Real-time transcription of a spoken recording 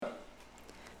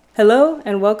Hello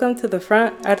and welcome to the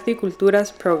Front Arte y Cultura's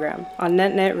program on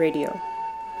NetNet Radio.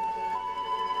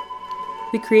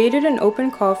 We created an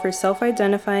open call for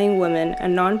self-identifying women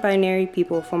and non-binary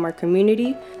people from our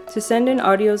community to send in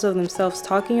audios of themselves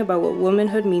talking about what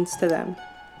womanhood means to them.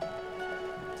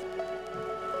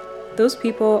 Those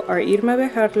people are Irma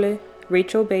Bejarle,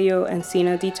 Rachael Bello, and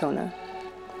Signe Ditona.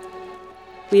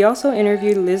 We also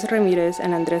interviewed Liz Ramirez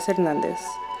and Monica Hernandez,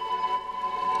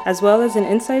 as well as an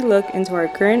inside look into our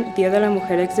current Dia de la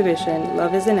Mujer exhibition,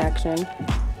 Love is in Action,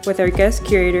 with our guest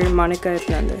curator, Monica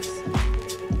Hernandez.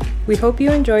 We hope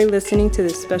you enjoy listening to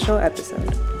this special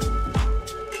episode.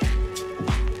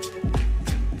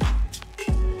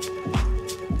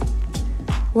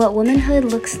 What womanhood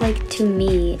looks like to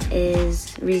me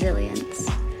is resilience.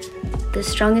 The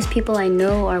strongest people I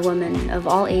know are women of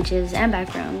all ages and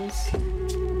backgrounds.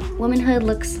 Womanhood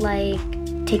looks like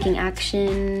taking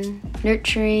action,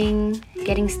 nurturing,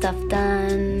 getting stuff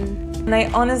done. And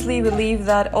I honestly believe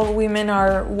that all women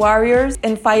are warriors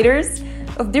and fighters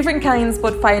of different kinds,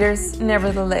 but fighters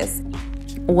nevertheless.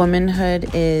 Womanhood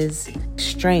is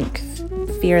strength,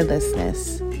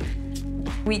 fearlessness.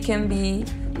 We can be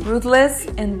ruthless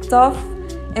and tough,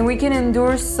 and we can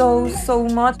endure so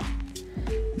much.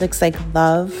 Looks like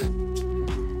love.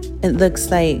 It looks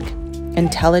like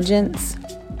intelligence.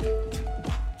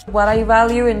 What I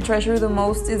value and treasure the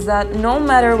most is that no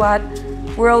matter what,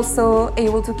 we're also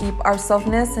able to keep our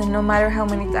softness, and no matter how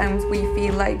many times we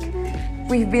feel like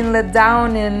we've been let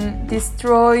down and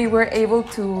destroyed, we're able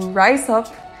to rise up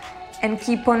and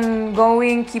keep on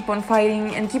going, keep on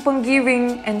fighting, and keep on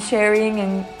giving and sharing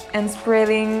and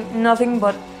spreading nothing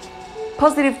but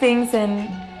positive things and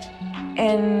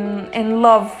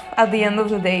love at the end of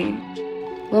the day.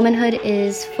 Womanhood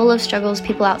is full of struggles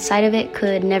people outside of it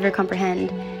could never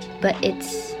comprehend, but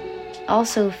it's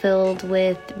also filled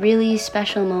with really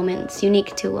special moments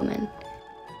unique to women.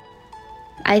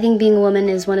 I think being a woman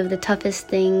is one of the toughest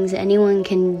things anyone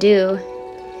can do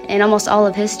in almost all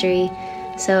of history,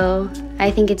 so I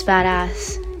think it's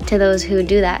badass to those who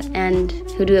do that and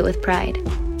who do it with pride.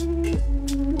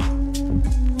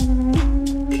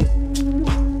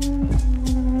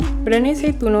 Signe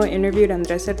Ditona interviewed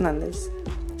Monica Hernandez.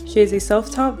 She is a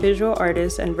self-taught visual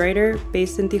artist and writer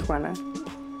based in Tijuana.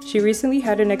 She recently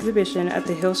had an exhibition at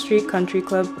the Hill Street Country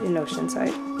Club in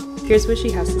Oceanside. Here's what she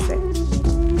has to say.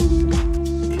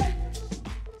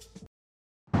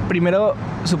 Primero,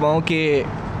 supongo que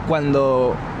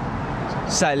cuando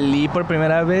salí por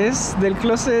primera vez del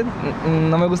closet,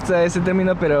 no me gusta ese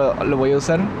término, pero lo voy a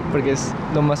usar porque es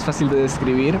lo más fácil de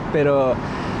describir, pero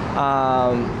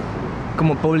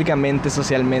como públicamente,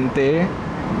 socialmente,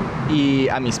 y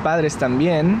a mis padres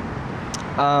también,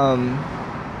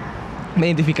 me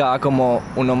identificaba como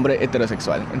un hombre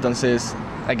heterosexual, entonces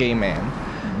a gay man.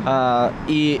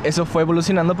 Y eso fue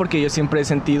evolucionando porque yo siempre he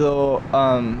sentido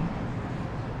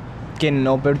que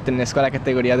no pertenezco a la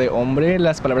categoría de hombre.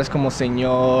 Las palabras como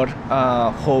señor,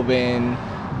 joven,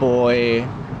 boy,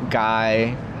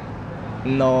 guy,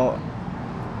 no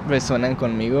resuenan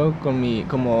conmigo,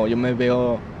 como yo me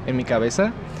veo en mi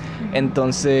cabeza.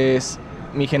 Entonces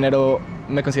mi género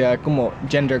me consideraba como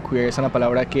genderqueer, es una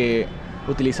palabra que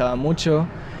utilizaba mucho,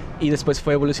 y después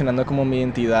fue evolucionando como mi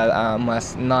identidad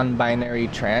más non-binary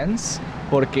trans,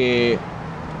 porque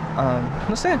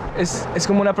no sé, es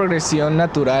como una progresión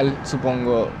natural,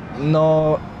 supongo.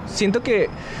 No siento que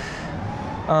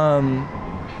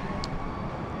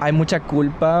hay mucha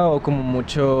culpa o como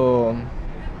mucho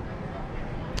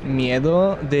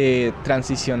miedo de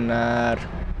transicionar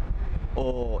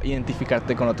o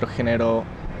identificarte con otro género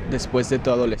después de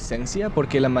tu adolescencia,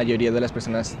 porque la mayoría de las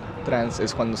personas trans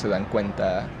es cuando se dan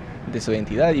cuenta de su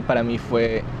identidad, y para mí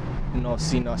fue no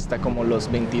sino hasta como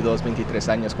los 22, 23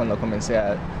 años cuando comencé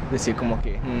a decir como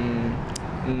que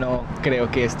no creo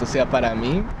que esto sea para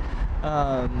mí.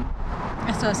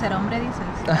 Esto de ser hombre,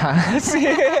 dices. Ajá, sí.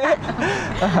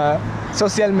 Ajá.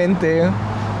 Socialmente,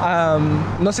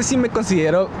 no sé si me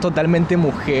considero totalmente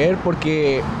mujer,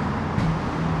 porque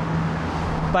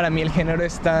para mí el género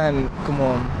es tan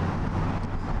como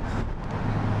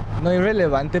no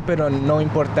irrelevante, pero no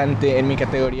importante en mi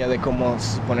categoría de cómo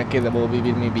se supone que debo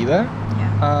vivir mi vida.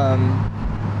 Yeah.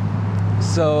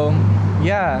 So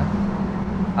yeah,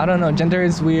 I don't know, gender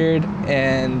is weird,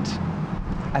 and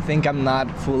I think I'm not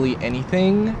fully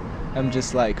anything. I'm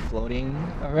just like floating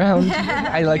around.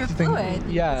 I like You're to think fluid.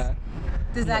 yeah.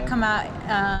 Does that come out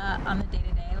on the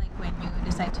day-to-day, like when you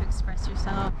decide to express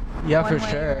yourself? Yeah, one for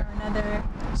way sure. Or another?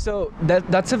 So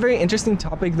that's a very interesting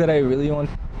topic that I really want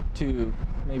to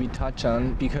maybe touch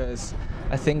on, because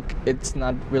I think it's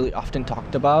not really often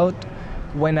talked about.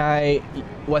 when I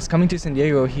was coming to San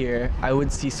Diego here, I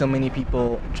would see so many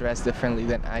people dress differently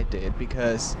than I did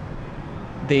because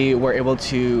they were able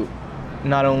to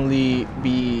not only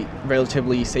be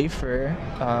relatively safer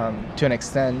to an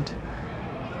extent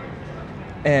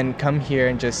and come here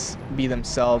and just be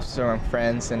themselves around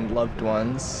friends and loved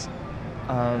ones,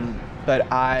 but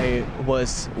I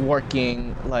was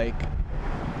working like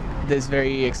this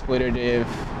very exploitative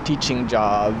teaching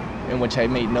job in which I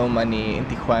made no money in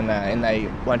Tijuana, and I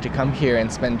wanted to come here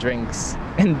and spend drinks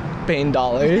and pay in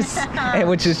dollars, and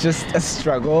which is just a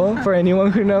struggle for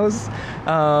anyone who knows.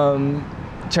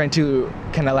 Trying to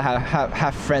kind of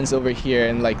have friends over here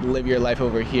and like live your life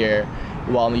over here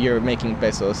while you're making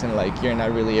pesos, and like you're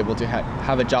not really able to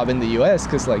have a job in the US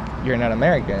because like you're not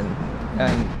American,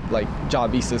 and like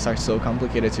job visas are so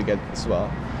complicated to get as well.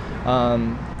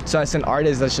 So as an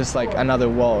artist, that's just like another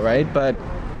wall, right? But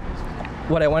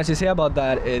what I wanted to say about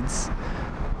that is,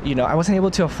 you know, I wasn't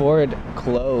able to afford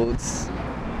clothes.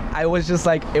 I was just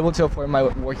like able to afford my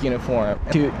work uniform.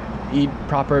 To eat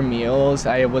proper meals,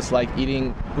 I was like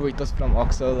eating burritos from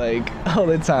Oxxo like all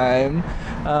the time.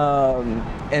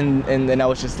 And then I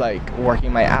was just like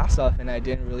working my ass off, and I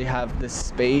didn't really have the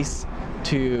space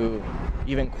to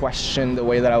even question the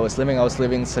way that I was living. I was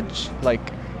living such like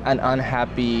an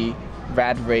unhappy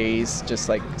rat race, just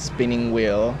like spinning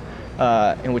wheel,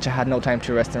 in which I had no time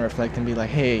to rest and reflect and be like,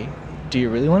 hey, do you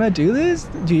really want to do this?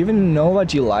 Do you even know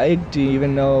what you like? Do you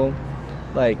even know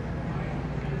like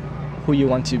who you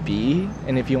want to be,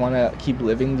 and if you want to keep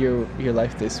living your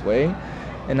life this way?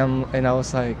 And I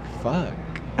was like, fuck,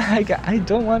 I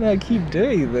don't want to keep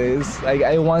doing this. Like,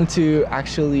 I want to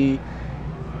actually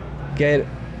get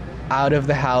out of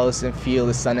the house and feel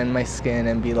the sun in my skin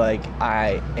and be like,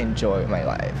 I enjoy my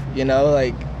life, you know?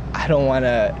 Like, I don't want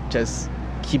to just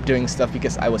keep doing stuff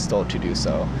because I was told to do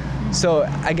so. So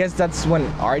I guess that's when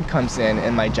art comes in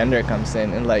and my gender comes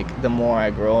in, and like the more I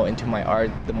grow into my art,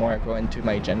 the more I grow into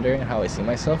my gender and how I see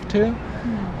myself too.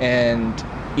 And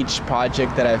each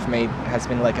project that I've made has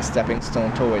been like a stepping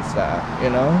stone towards that, you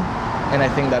know? And I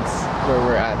think that's where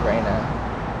we're at right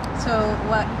now. So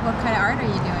what kind of art are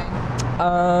you doing?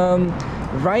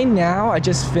 Right now I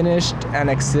just finished an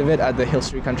exhibit at the Hill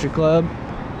Street Country Club.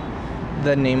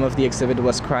 The name of the exhibit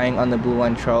was Crying on the Blue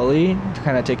Line Trolley,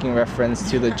 kind of taking reference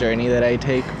to the journey that I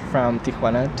take from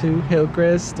Tijuana to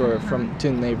Hillcrest, or to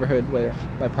the neighborhood where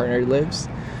my partner lives.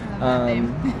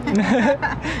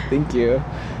 Thank you.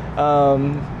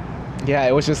 Yeah,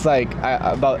 it was just like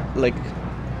I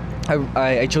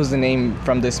chose the name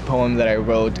from this poem that I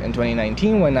wrote in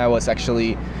 2019 when I was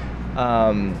actually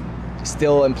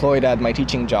still employed at my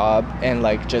teaching job and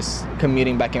like just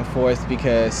commuting back and forth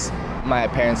because my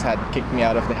parents had kicked me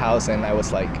out of the house, and I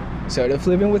was like sort of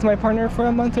living with my partner for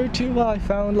a month or two while I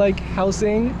found like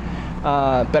housing.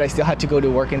 But I still had to go to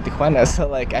work in Tijuana, so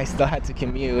like I still had to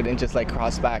commute and just like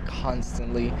cross back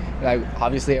constantly. And I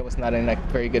was not in a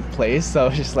very good place, so I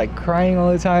was just like crying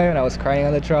all the time, and I was crying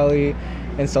on the trolley.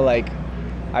 And so like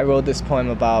I wrote this poem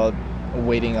about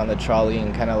waiting on the trolley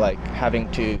and kind of like having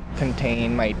to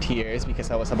contain my tears because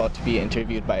I was about to be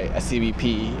interviewed by a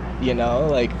CBP, you know,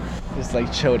 like just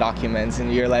like show documents,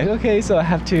 and you're like, okay, so I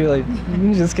have to like,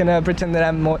 I'm just gonna pretend that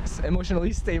I'm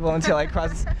emotionally stable until I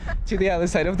cross to the other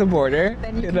side of the border.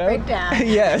 Then you can break down.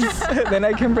 Yes, then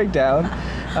I can break down.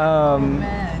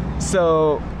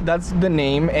 So that's the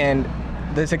name, and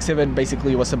this exhibit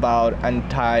basically was about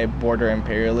anti-border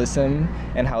imperialism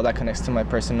and how that connects to my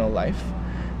personal life.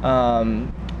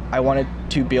 I wanted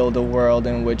to build a world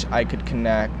in which I could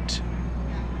connect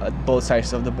both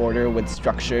sides of the border with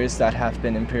structures that have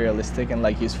been imperialistic and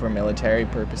like used for military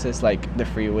purposes, like the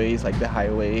freeways, like the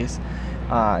highways.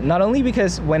 Not only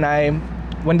because when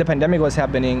the pandemic was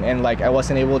happening and like I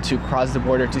wasn't able to cross the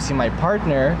border to see my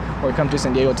partner or come to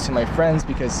San Diego to see my friends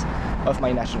because of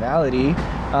my nationality,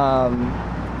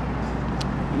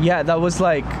 yeah, that was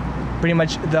like pretty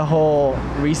much the whole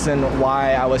reason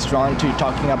why I was drawn to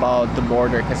talking about the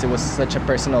border, because it was such a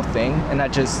personal thing, and I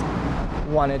just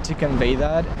wanted to convey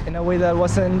that in a way that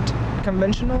wasn't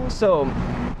conventional. So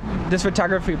this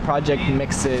photography project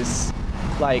mixes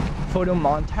like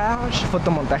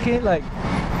fotomontaje, like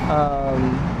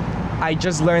I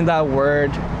just learned that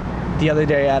word the other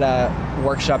day at a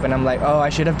workshop, and I'm like, oh, I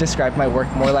should have described my work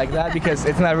more like that because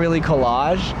it's not really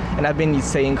collage, and I've been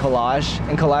saying collage,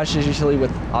 and collage is usually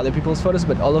with other people's photos,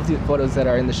 but all of the photos that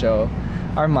are in the show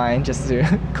are mine, just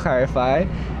to clarify.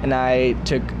 And I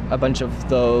took a bunch of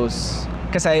those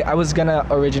because I was gonna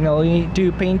originally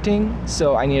do painting,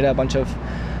 so I needed a bunch of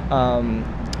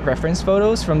reference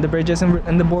photos from the bridges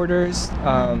and the borders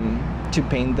to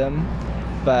paint them.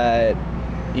 But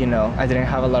I didn't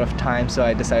have a lot of time, so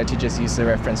I decided to just use the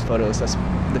reference photos as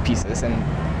the pieces. And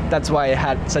that's why it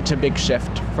had such a big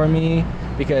shift for me,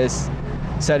 because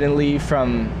suddenly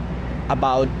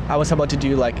I was about to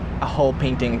do like a whole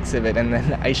painting exhibit, and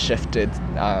then I shifted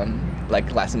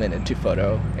like last minute to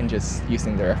photo and just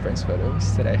using the reference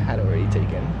photos that I had already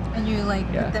taken. And you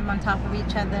put them on top of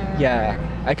each other? Yeah,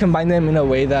 I combine them in a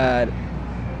way that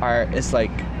is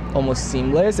like almost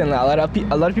seamless, and a lot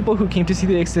of people who came to see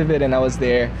the exhibit, and I was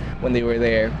there when they were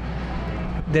there,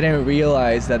 didn't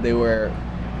realize that they were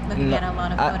looking at a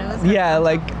lot of photos. Yeah,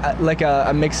 like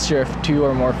a mixture of 2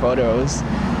 or more photos,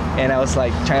 and I was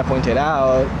like trying to point it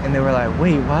out, and they were like,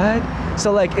 wait, what?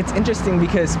 So like it's interesting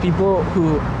because people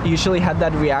who usually had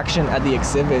that reaction at the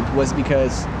exhibit was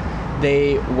because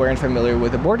they weren't familiar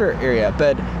with the border area,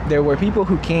 but there were people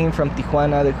who came from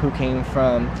Tijuana, who came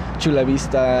from Chula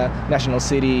Vista, National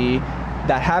City,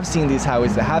 that have seen these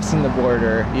highways, that have seen the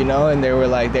border, and they were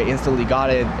like, they instantly got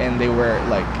it, and they were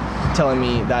like telling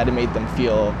me that it made them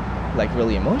feel like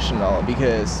really emotional,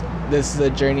 because this is a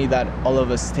journey that all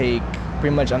of us take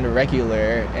pretty much on the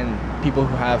regular, and people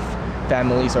who have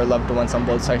families or loved ones on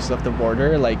both sides of the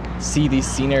border like see these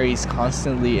sceneries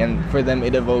constantly, and for them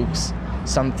it evokes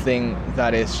something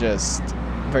that is just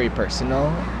very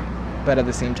personal, but at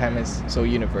the same time is so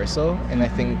universal. And I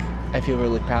think I feel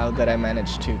really proud that I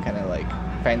managed to kind of like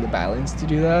find the balance to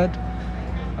do that,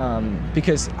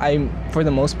 because for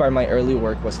the most part, my early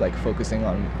work was like focusing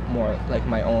on more like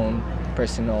my own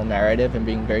personal narrative and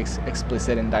being very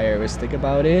explicit and diaristic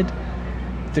about it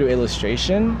through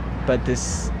illustration. But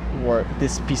this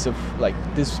piece of like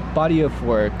this body of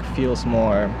work feels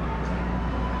more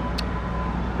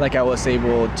like I was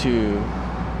able to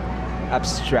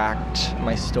abstract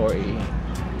my story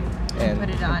and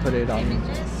put it on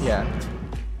images. Yeah.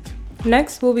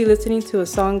 Next, we'll be listening to a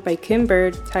song by Kim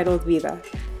Bird titled Vida.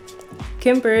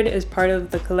 Kim Bird is part of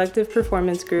the collective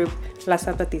performance group Las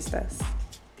Zapatistas.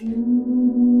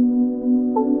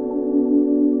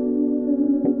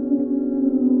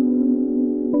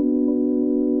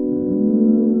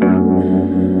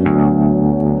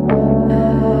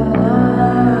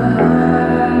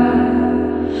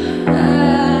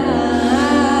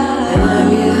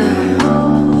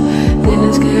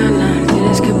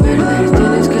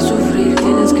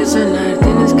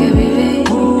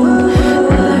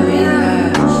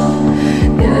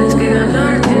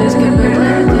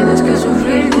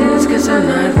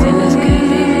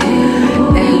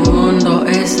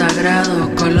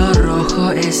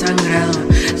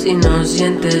 Si no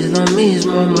sientes lo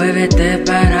mismo, muévete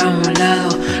para un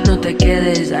lado. No te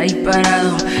quedes ahí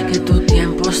parado, que tu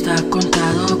tiempo está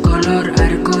contado. Color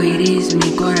arco iris,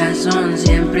 mi corazón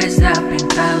siempre está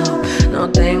pintado. No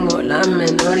tengo la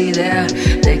menor idea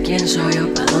de quién soy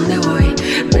o pa' dónde voy.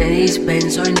 Me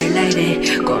dispenso en el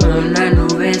aire como una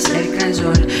nube cerca al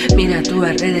sol. Mira a tu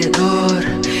alrededor,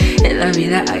 en la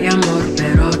vida hay amor,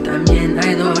 pero también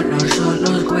hay dolor.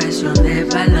 Solo es cuestión de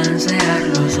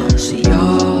balancearlos. Si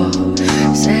yo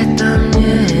sé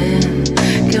también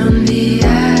que un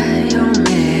día yo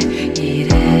me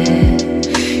iré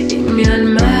y mi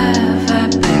alma va a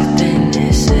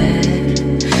pertenecer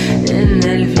en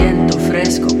el viento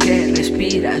fresco que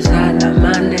respiras al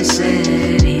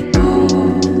amanecer. Y tú,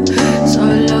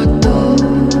 solo tú,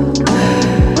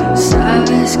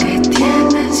 sabes que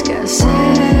tienes que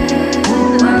hacer.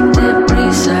 Date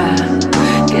prisa,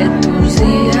 que tus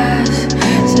días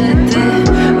se te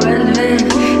vuelven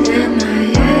en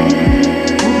ayer.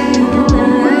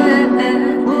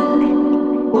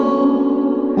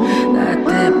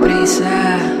 Date prisa,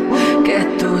 que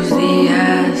tus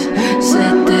días se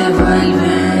te vuelven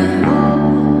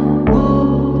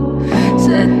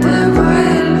en ayer.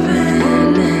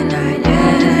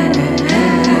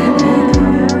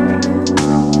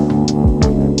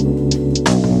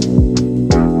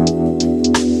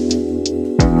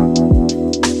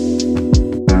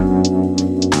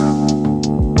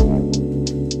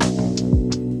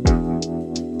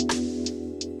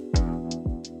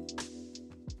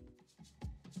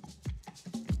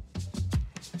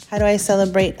 How do I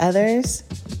celebrate others?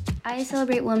 I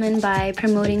celebrate women by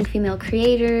promoting female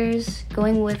creators,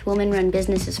 going with women-run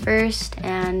businesses first,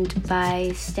 and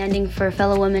by standing for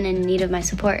fellow women in need of my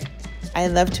support. I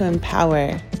love to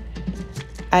empower.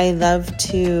 I love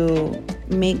to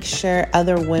make sure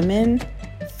other women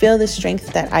feel the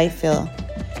strength that I feel.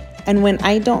 And when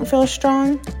I don't feel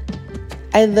strong,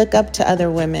 I look up to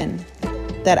other women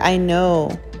that I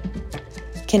know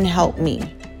can help me,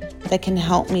 that can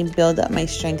help me build up my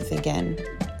strength again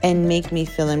and make me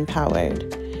feel empowered.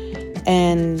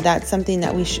 And that's something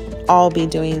that we should all be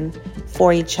doing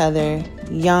for each other,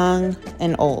 young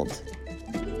and old.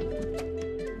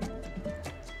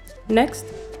 Next,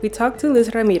 we talked to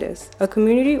Liz Ramirez, a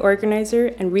community organizer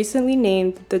and recently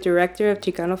named the director of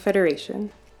Chicano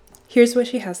Federation. Here's what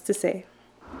she has to say.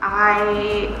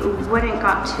 I wouldn't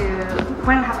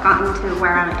have gotten to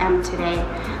where I am today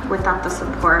without the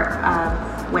support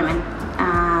of women.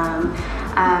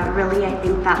 Really, I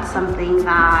think that's something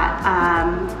that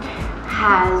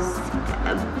has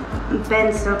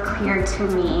been so clear to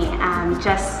me.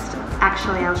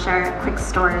 I'll share a quick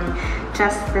story.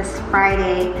 Just this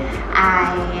Friday,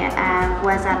 I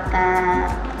was at the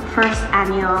first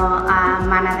annual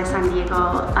Mana de San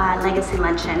Diego Legacy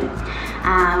Luncheon,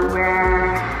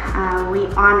 where we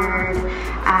honored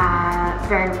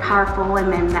very powerful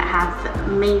women that have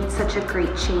made such a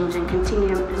great change and continue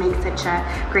to make such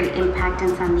a great impact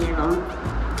in San Diego.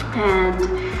 And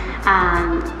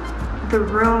the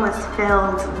room was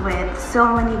filled with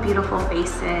so many beautiful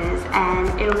faces,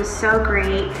 and it was so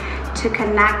great to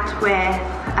connect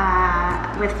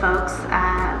with folks.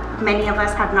 Many of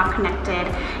us have not connected,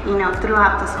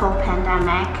 throughout this whole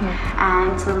pandemic,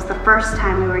 and so it was the first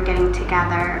time we were getting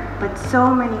together. But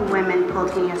so many women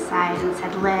pulled me aside and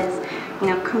said, "Liz,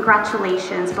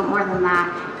 congratulations, but more than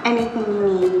that, anything you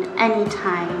need,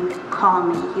 anytime, call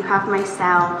me. You have my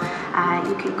cell.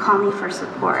 You can call me for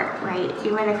support, right?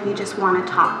 Even if you just want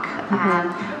to talk,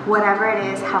 whatever it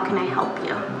is, how can I help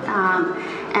you?"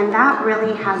 And that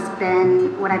really has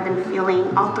been what I've been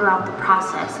feeling all throughout the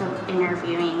process of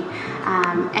interviewing.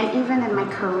 And even in my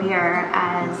career,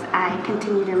 as I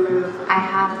continue to move, I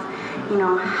have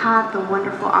had the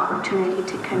wonderful opportunity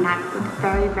to connect with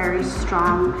very, very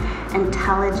strong,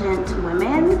 intelligent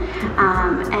women.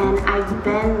 And I've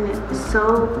been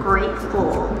so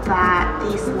grateful that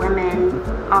these women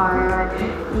are,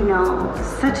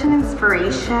 such an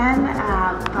inspiration.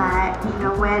 But,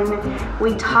 when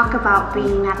we talk about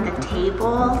being at the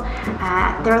table,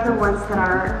 they're the ones that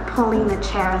are pulling the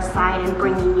chair aside and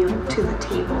bringing you to the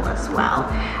table as well.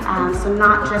 So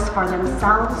not just for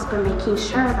themselves, but making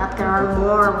sure that there are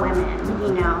more women,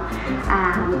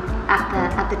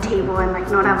 at the table. And like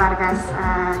Nora Vargas,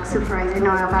 Supervisor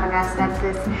Nora Vargas said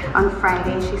this on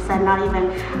Friday. She said not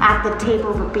even at the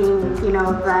table, but being,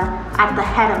 at the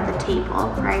head of the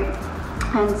table, right?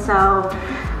 And so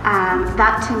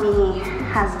that to me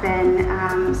has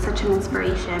been such an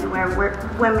inspiration, where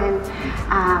women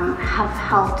have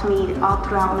helped me all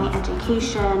throughout my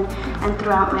education and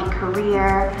throughout my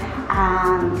career,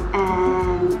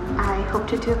 and I hope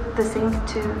to do the same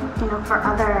for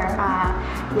other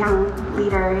young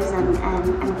leaders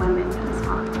and women as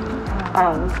well.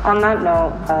 On that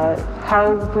note,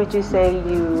 how would you say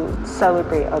you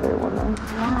celebrate other women?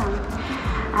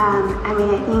 I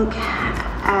think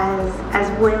as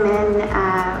women,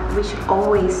 we should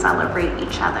always celebrate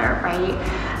each other, right?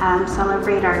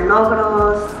 Celebrate our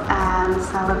logros,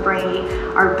 celebrate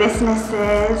our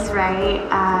businesses, right?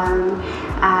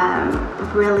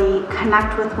 Really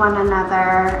connect with one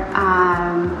another,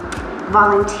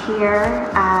 volunteer.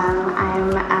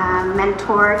 I'm a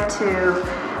mentor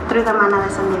through the Mana de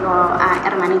San Diego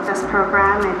Hermanitas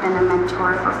program. I've been a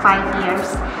mentor for 5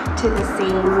 years to the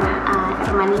same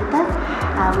hermanita.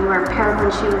 We were paired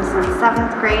when she was in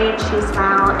 7th grade. She's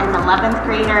now an 11th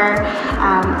grader.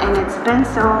 And it's been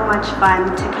so much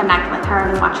fun to connect with her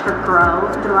and watch her grow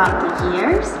throughout the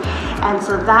years. And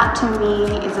so that to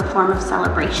me is a form of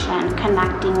celebration,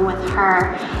 connecting with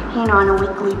her, on a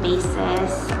weekly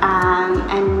basis.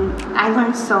 And I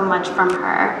learned so much from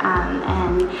her,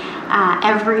 and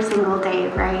every single day,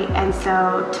 right? And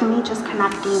so to me, just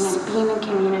connecting and being in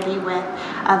community with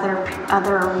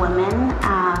other women,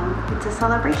 it's a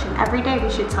celebration. Every day we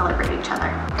should celebrate each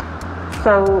other.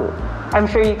 So I'm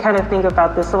sure you kind of think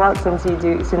about this a lot since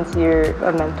you're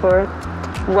a mentor.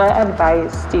 What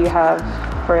advice do you have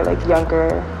for like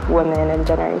younger women and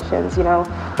generations?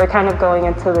 We're kind of going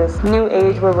into this new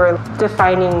age where we're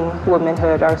defining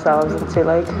womanhood ourselves into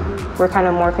we're kind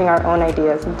of morphing our own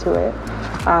ideas into it.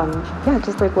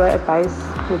 Just what advice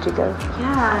would you give?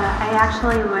 Yeah, I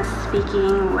actually was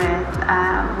speaking with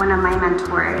one of my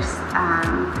mentors.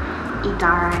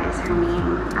 Idara is her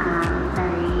name,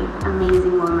 very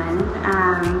amazing woman.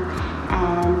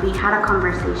 And we had a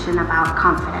conversation about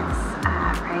confidence,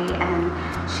 right? And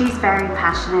she's very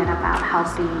passionate about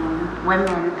helping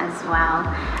women as well,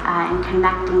 and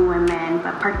connecting women,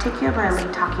 but particularly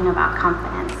talking about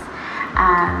confidence.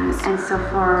 And so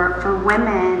for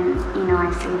women, I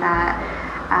see that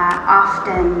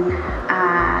often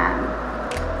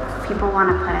people want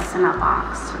to put us in a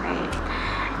box, right?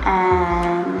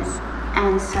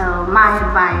 And so my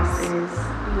advice is,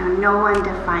 no one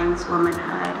defines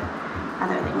womanhood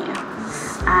other than you.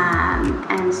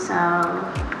 and so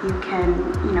you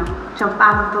can, jump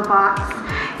out of the box.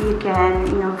 You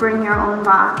can, bring your own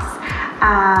box.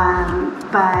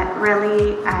 But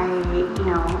really,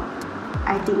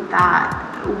 I think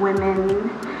that women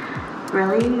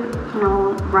really,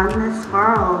 run this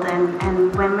world,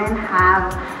 and women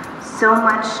have so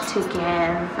much to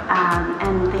give,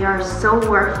 and they are so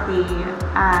worthy.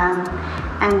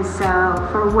 And so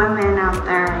for women out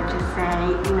there, I just say,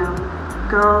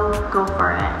 go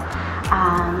for it.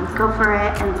 Go for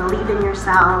it and believe in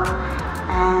yourself,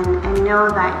 and know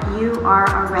that you are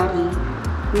already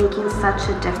making such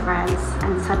a difference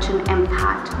and such an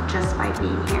impact just by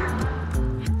being here.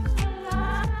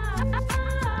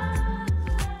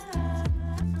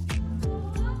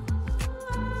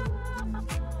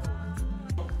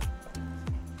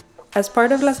 As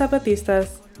part of Las Zapatistas,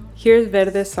 here's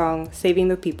Verde's song, Saving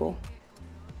the People.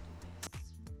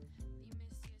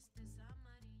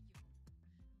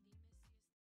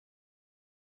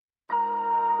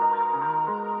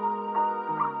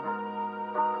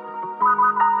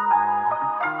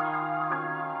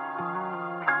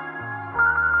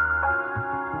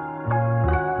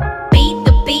 Beat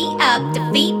the beat up,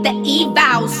 defeat the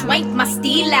evil, swank my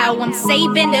steel out, I'm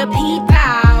saving the people.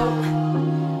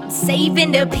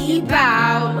 Saving the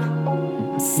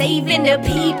people, saving the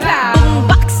people.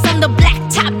 Boombox on the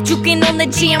blacktop, juking on the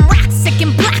jam rock,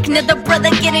 second block, another brother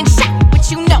getting shot.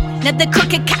 What you know, another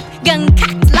crooked cop, gun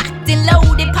cocked, locked and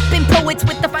loaded, popping poets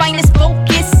with the finest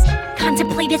focus.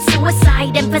 Contemplated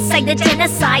suicide, emphasize the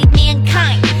genocide,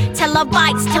 mankind.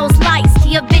 Televised, tells lies to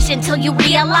your vision till you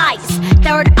realize.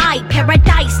 Third eye,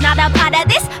 paradise, not a part of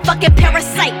this fucking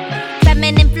parasite.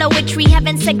 Feminine poetry,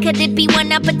 heaven said, could it be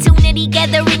one opportunity?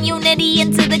 Gathering unity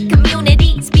into the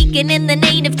community, speaking in the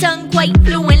native tongue quite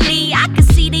fluently. I can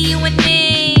see the you and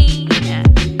me,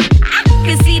 I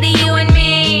can see the you and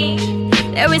me.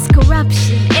 There is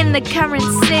corruption in the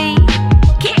currency.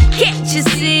 Can't you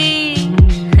see?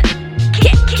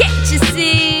 Can't you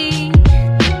see?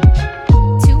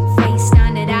 Two-faced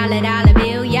on the dollar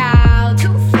bill, y'all.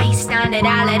 Two-faced on the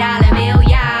dollar bill,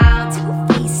 y'all.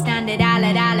 Two-faced on the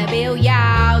dollar bill,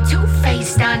 y'all.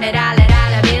 Two-faced on the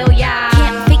dollar bill, y'all.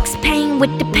 Can't fix pain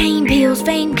with the pain pills.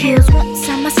 Fame kills. Want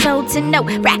some of my soul to know.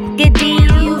 Raggedy.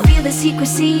 You feel the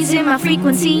secrecies in my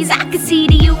frequencies. I can see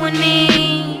the you and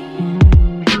me.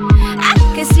 I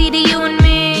can see the you and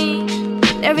me.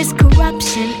 There is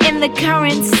corruption in the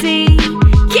currency.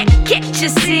 Can't you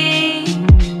see?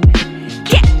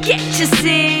 Can't you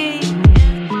see?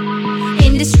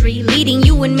 Industry leading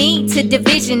you and me to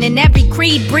division in every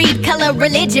creed, breed, color,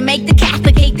 religion. Make the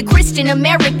Catholic hate the Christian.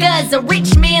 America's a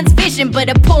rich man's vision, but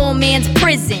a poor man's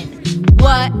prison.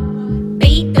 What?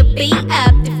 Beat the beat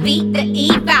up, defeat the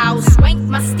evil, swank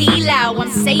my steel out. I'm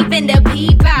saving the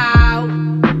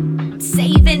people,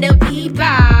 saving the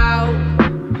people,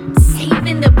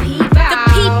 saving the people. The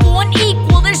people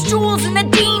unequal, there's jewels in the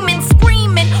demons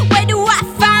screaming. Where do I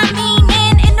find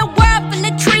meaning in a world full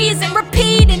of trees and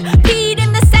repeating?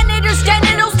 The senators'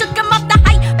 genitals took him off the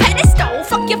high pedestal.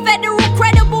 Fuck your federal,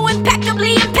 credible,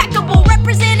 impeccably impeccable,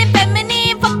 representing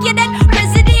feminine. Fuck your dead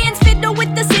presidents, fiddle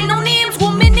with the synonyms.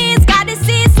 Woman is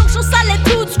goddesses, social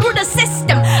solitude, screw the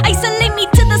system. Isolate me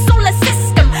to the solar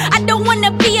system. I don't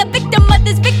wanna be a victim of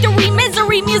this victory,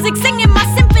 misery, music, singing my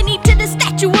symphony to the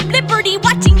Statue of Liberty.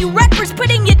 Watching you rappers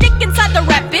putting your dick inside the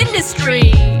rap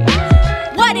industry.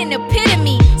 What an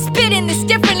epitome, spitting this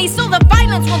differently so the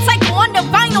violence won't cycle on the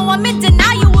vinyl. I'm in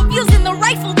denial of using the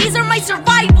rifle, these are my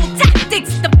survival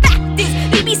tactics. The fact is,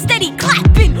 they be steady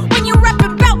clapping when you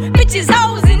rapping about bitches,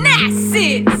 hoes, and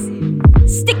asses.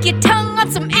 Stick your tongue on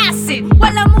some acid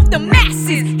while I move the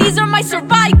masses. These are my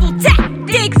survival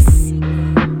tactics.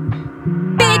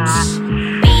 Bitch,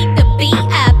 beat the beat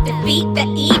up, defeat the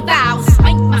evil,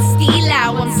 swank my steel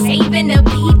out. I'm saving the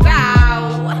people,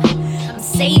 I'm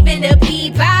saving the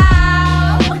people,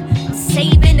 I'm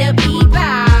saving the people.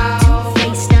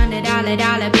 Two-faced on the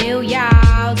dollar bill,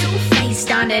 y'all.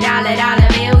 Two-faced on the dollar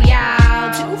bill,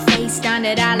 y'all. Two-faced on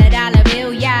the dollar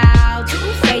bill, y'all.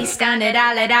 Two-faced on the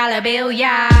dollar bill,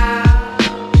 y'all.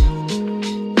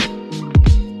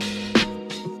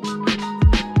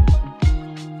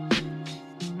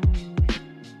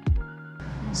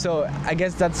 So I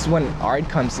guess that's when art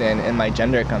comes in and my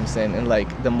gender comes in, and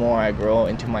like the more I grow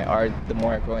into my art, the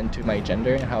more I grow into my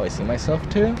gender and how I see myself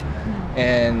too.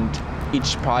 And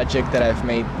each project that I've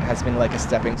made has been like a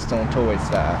stepping stone towards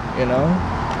that, you know?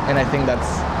 And I think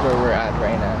that's where we're at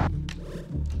right now.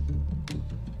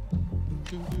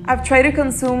 I've tried to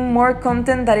consume more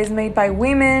content that is made by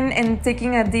women and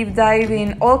taking a deep dive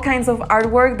in all kinds of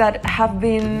artwork that have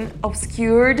been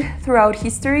obscured throughout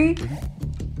history.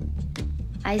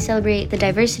 I celebrate the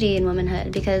diversity in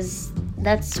womanhood because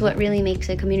that's what really makes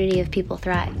a community of people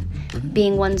thrive,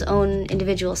 being one's own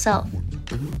individual self.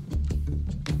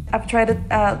 I've tried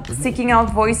seeking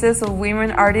out voices of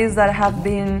women artists that have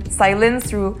been silenced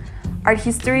through art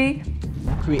history.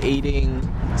 Creating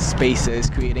spaces,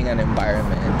 creating an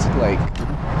environment, like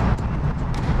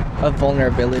of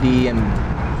vulnerability, and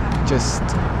just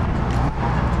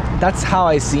that's how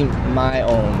I see my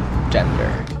own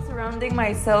gender. Surrounding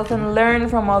myself and learn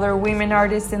from other women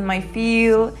artists in my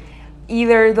field,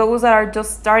 either those that are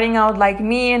just starting out like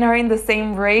me and are in the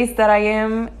same race that I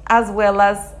am, as well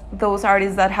as those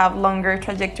artists that have longer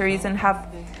trajectories and have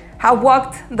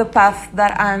walked the path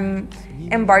that I'm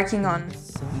embarking on.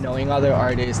 Knowing other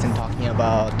artists and talking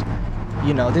about,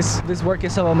 you know, this work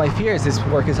is about my fears, this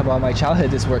work is about my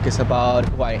childhood, this work is about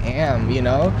who I am, you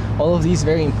know? All of these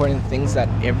very important things that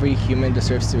every human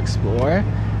deserves to explore.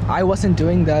 I wasn't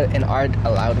doing that, and art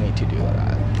allowed me to do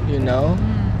that, you know?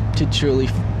 To truly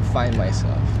find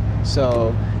myself.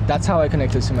 So that's how I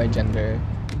connected to my gender.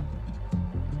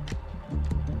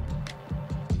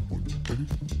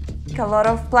 A lot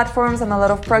of platforms and a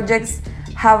lot of projects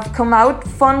have come out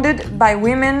funded by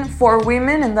women for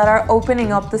women, and that are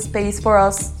opening up the space for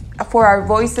us, for our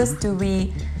voices to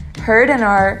be heard, and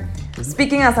are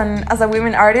speaking as a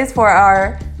women artist for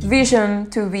our vision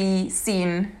to be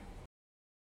seen.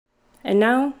 And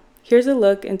now, here's a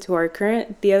look into our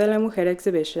current Dia de la Mujer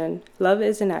exhibition, Love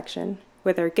is in Action,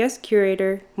 with our guest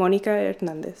curator, Monica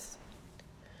Hernandez.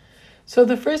 So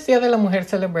the first Dia de la Mujer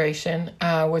celebration,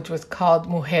 which was called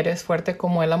Mujeres Fuerte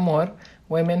como el Amor,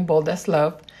 Women Bold as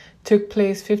Love, took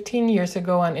place 15 years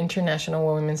ago on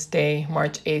International Women's Day,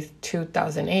 March 8th,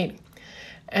 2008.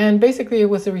 And basically it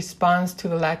was a response to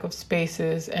the lack of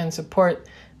spaces and support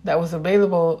that was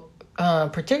available,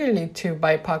 particularly to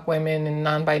BIPOC women and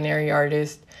non-binary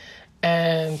artists,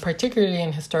 and particularly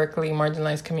in historically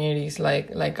marginalized communities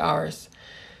like ours.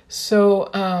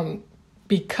 So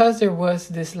because there was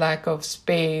this lack of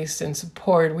space and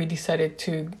support, we decided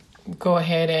to go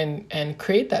ahead and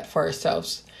create that for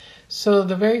ourselves. So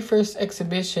the very first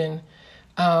exhibition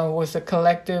was a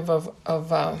collective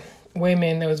of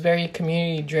women that was very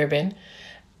community driven,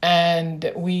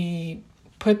 and we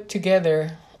put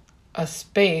together a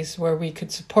space where we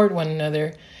could support one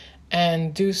another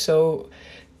and do so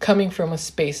coming from a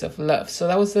space of love. So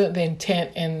that was the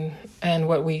intent and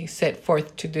what we set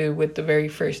forth to do with the very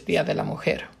first Dia de la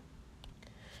Mujer.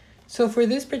 So for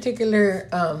this particular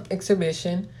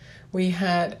exhibition, we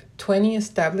had 20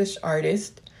 established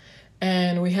artists,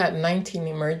 and we had 19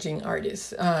 emerging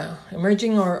artists.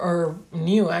 Emerging or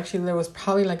new, actually, there was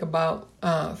probably like about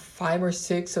 5 or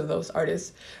 6 of those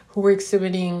artists who were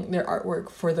exhibiting their artwork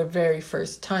for the very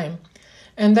first time.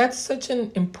 And that's such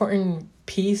an important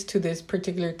piece to this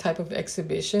particular type of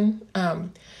exhibition,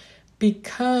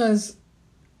 because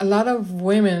a lot of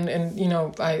women, and you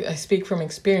know, I speak from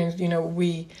experience, you know,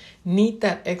 we need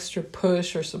that extra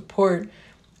push or support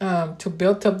to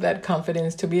build up that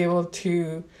confidence, to be able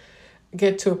to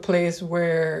get to a place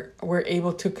where we're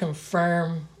able to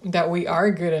confirm that we are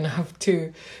good enough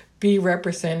to be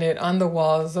represented on the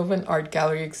walls of an art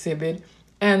gallery exhibit.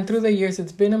 And through the years,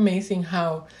 it's been amazing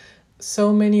how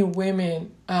so many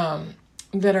women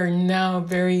that are now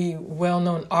very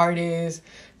well-known artists,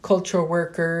 cultural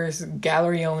workers,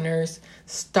 gallery owners,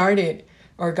 started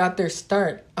or got their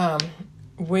start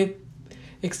with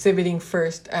exhibiting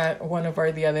first at one of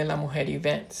our Dia de la Mujer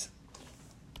events.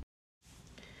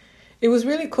 It was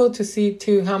really cool to see,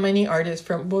 too, how many artists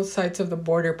from both sides of the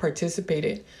border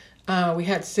participated. We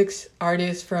had 6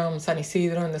 artists from San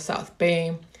Isidro in the South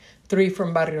Bay, 3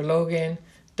 from Barrio Logan,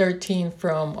 13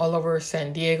 from all over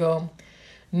San Diego,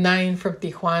 9 from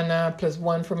Tijuana, plus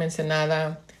 1 from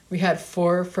Ensenada. We had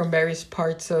 4 from various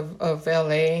parts of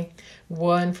LA,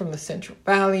 1 from the Central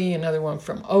Valley, another one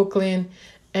from Oakland,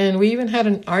 and we even had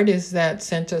an artist that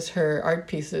sent us her art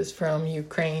pieces from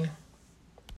Ukraine.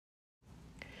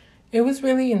 It was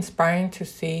really inspiring to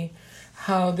see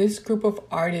how this group of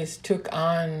artists took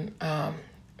on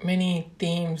many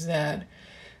themes that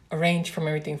range from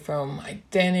everything from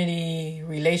identity,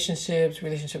 relationships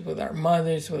with our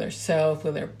mothers, with ourselves,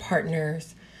 with our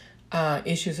partners,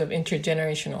 issues of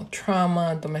intergenerational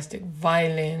trauma, domestic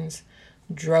violence,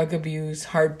 drug abuse,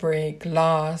 heartbreak,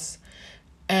 loss.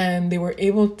 And they were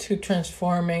able to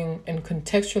transform and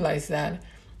contextualize that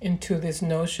into this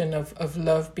notion of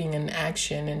love being an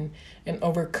action and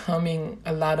overcoming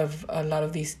a lot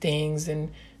of these things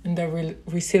and the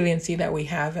resiliency that we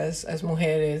have as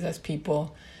mujeres, as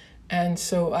people. And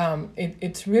so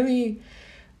it's really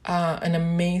an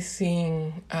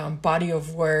amazing body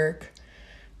of work,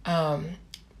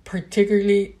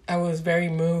 particularly, I was very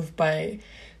moved by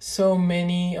so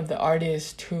many of the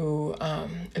artists who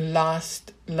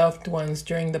lost loved ones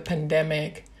during the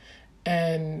pandemic,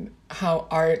 and how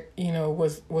art,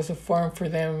 was a form for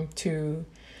them to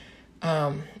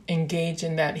engage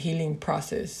in that healing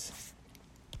process.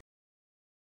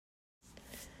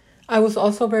 I was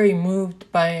also very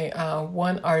moved by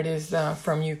one artist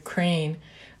from Ukraine.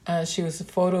 She was a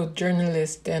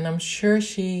photojournalist, and I'm sure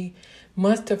she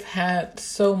must have had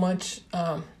so much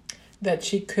that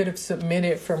she could have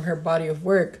submitted from her body of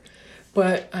work.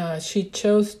 But she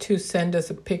chose to send us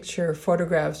a picture,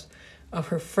 photographs of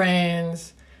her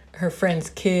friends'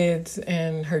 kids,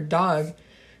 and her dog.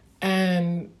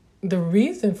 And the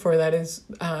reason for that is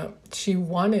she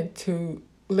wanted to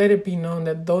let it be known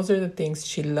that those are the things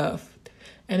she loved.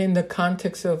 And in the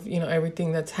context of,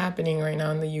 everything that's happening right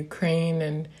now in the Ukraine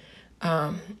and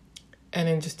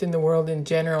just in the world in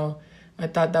general, I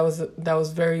thought that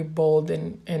was very bold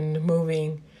and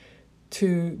moving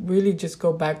to really just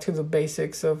go back to the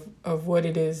basics of what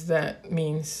it is that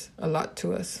means a lot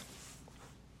to us.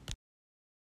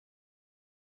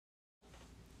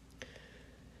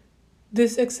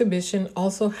 This exhibition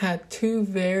also had two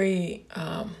very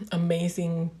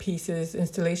amazing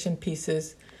installation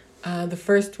pieces. The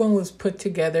first one was put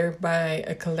together by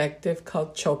a collective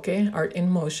called Choque, Art in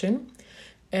Motion.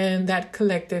 And that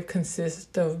collective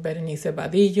consists of Berenice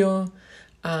Badillo,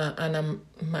 Ana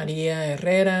Maria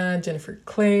Herrera, Jennifer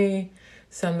Clay,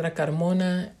 Sandra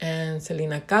Carmona, and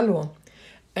Selena Calvo.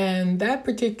 And that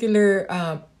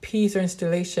particular piece or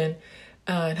installation,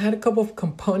 it had a couple of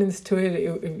components to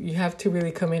it. You have to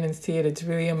really come in and see it. It's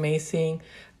really amazing.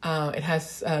 It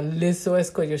has Lizo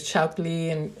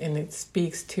Escoyochaupli, and it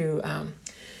speaks to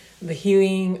the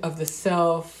healing of the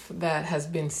self that has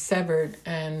been severed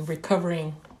and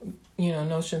recovering,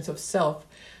 notions of self.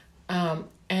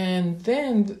 And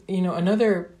then,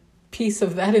 another piece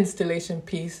of that installation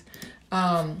piece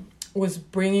was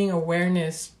bringing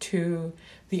awareness to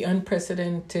the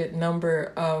unprecedented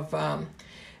number of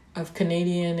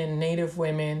Canadian and Native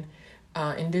women,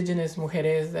 Indigenous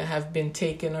mujeres that have been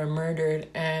taken or murdered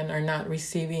and are not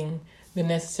receiving the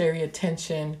necessary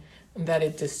attention that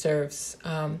it deserves.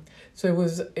 So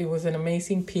it was an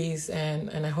amazing piece,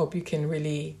 and I hope you can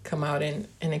really come out and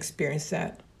experience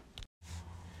that.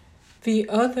 The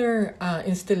other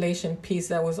installation piece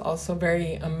that was also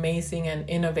very amazing and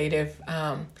innovative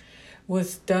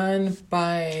was done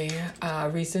by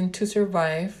Reason to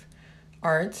Survive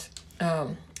Arts,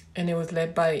 and it was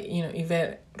led by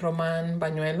Yvette Roman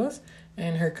Bañuelos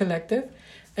and her collective.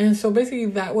 And so basically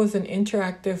that was an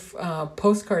interactive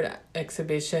postcard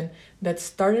exhibition that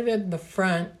started at the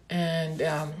front, and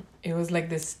it was like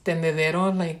this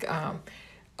tendedero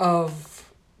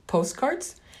of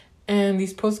postcards. And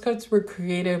these postcards were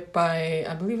created by,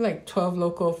 I believe, 12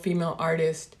 local female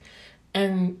artists.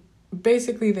 And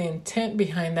basically the intent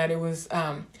behind that, it was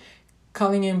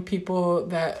calling in people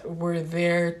that were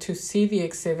there to see the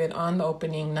exhibit on the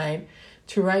opening night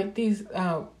to write these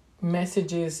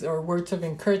messages or words of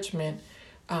encouragement,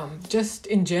 just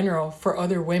in general for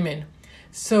other women.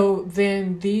 So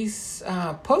then these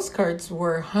postcards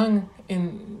were hung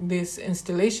in this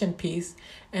installation piece,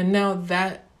 and now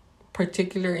that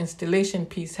particular installation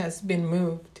piece has been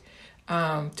moved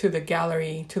to the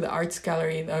gallery, to the arts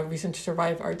gallery, the Reason to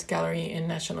Survive Arts Gallery in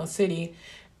National City,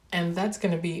 and that's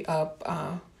going to be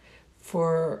up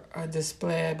for a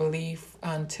display, I believe,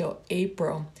 until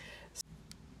April.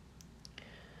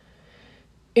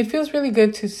 It feels really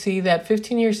good to see that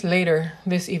 15 years later,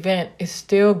 this event is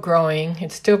still growing.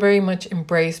 It's still very much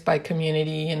embraced by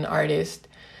community and artists.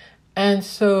 And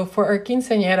so for our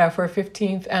quinceañera, for our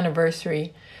 15th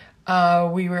anniversary,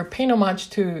 we were paying homage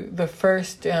to the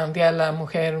first Dia de la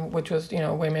Mujer, which was,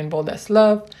 Women Bold as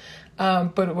Love.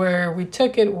 But where we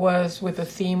took it was with the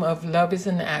theme of Love is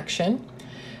an Action,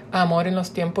 Amor en los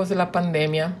tiempos de la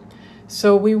pandemia.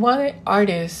 So we wanted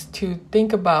artists to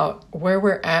think about where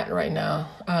we're at right now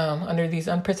under these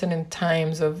unprecedented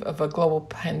times of a global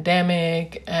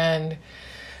pandemic, and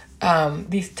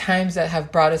these times that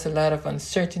have brought us a lot of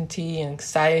uncertainty,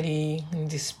 anxiety, and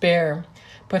despair,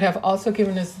 but have also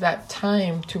given us that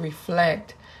time to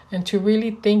reflect and to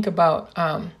really think about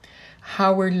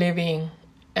how we're living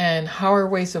and how our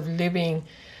ways of living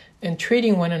and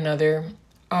treating one another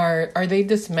are they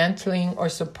dismantling or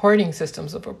supporting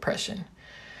systems of oppression?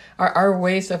 Are our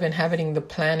ways of inhabiting the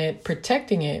planet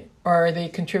protecting it, or are they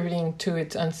contributing to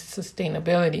its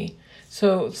unsustainability?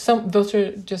 So those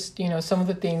are just, some of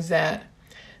the things that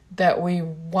we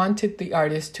wanted the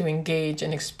artists to engage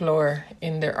and explore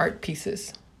in their art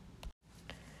pieces.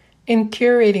 In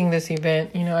curating this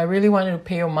event, I really wanted to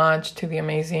pay homage to the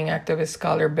amazing activist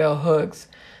scholar Bell Hooks,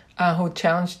 who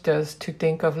challenged us to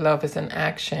think of love as an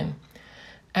action.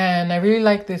 And I really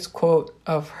like this quote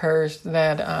of hers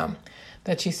that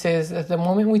she says, "At the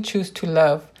moment we choose to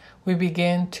love, we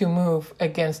begin to move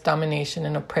against domination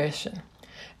and oppression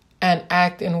and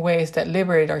act in ways that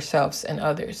liberate ourselves and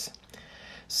others."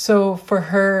 So for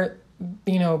her,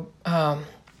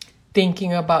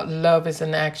 thinking about love as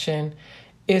an action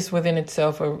is within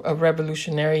itself a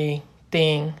revolutionary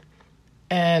thing.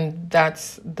 And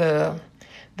that's the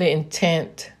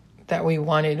intent that we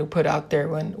wanted to put out there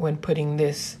when putting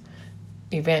this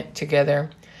event together.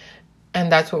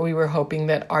 And that's what we were hoping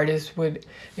that artists would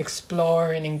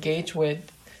explore and engage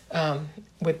with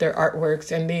their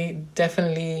artworks. And they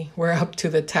definitely were up to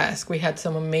the task. We had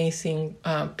some amazing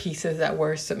pieces that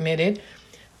were submitted.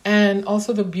 And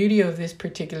also the beauty of this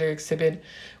particular exhibit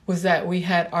was that we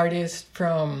had artists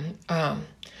from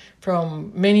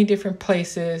many different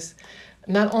places,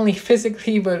 not only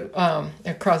physically, but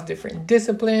across different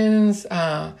disciplines,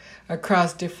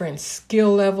 across different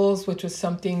skill levels, which was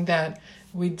something that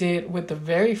we did with the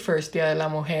very first Dia de la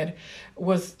Mujer,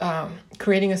 was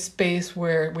creating a space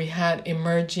where we had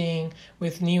emerging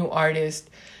with new artists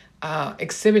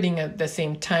exhibiting at the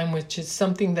same time, which is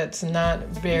something that's not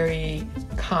very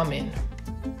common.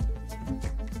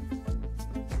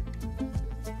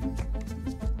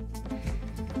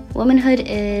 Womanhood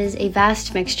is a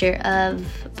vast mixture of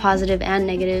positive and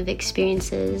negative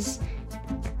experiences.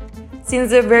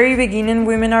 Since the very beginning,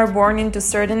 women are born into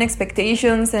certain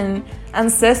expectations and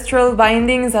ancestral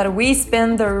bindings that we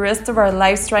spend the rest of our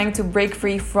lives trying to break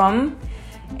free from,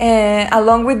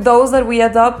 along with those that we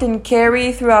adopt and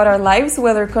carry throughout our lives,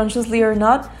 whether consciously or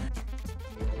not.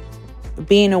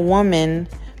 Being a woman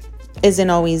isn't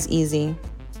always easy.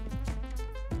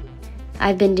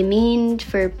 I've been demeaned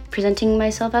for presenting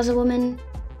myself as a woman.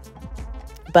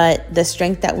 But the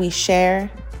strength that we share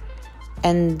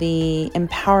and the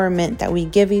empowerment that we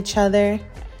give each other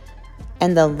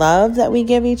and the love that we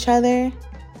give each other.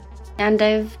 And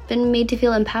I've been made to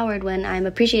feel empowered when I'm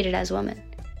appreciated as a woman.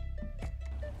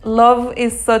 Love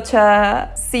is such a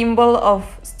symbol of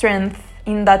strength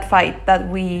in that fight that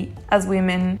we as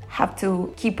women have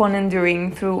to keep on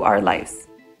enduring through our lives.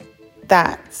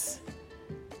 That's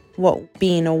what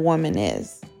being a woman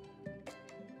is.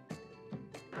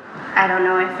 I don't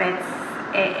know if it's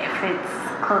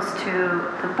close to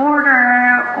the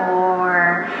border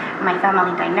or my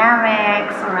family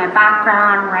dynamics or my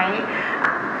background, right?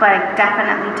 But I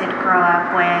definitely did grow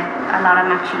up with a lot of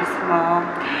machismo.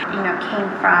 Came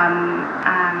from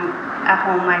a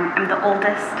home. I'm the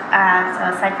oldest, so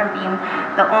aside from being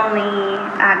the only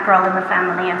girl in the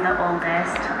family, I'm the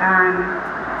oldest.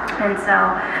 And so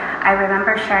I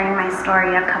remember sharing my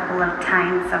story a couple of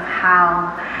times of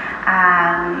how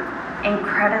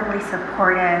incredibly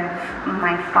supportive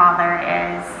my father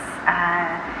is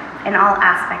in all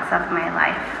aspects of my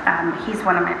life. He's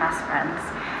one of my best friends,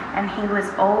 and he was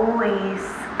always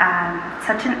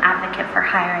such an advocate for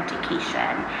higher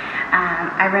education.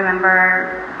 I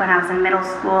remember when I was in middle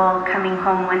school coming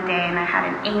home one day and I had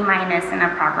an A- in a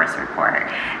progress report,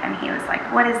 and he was like,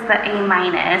 "What is the A-,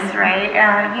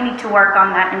 right? You need to work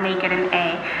on that and make it an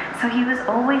A." So he was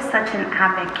always such an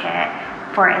advocate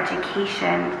for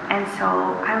education, and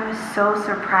so I was so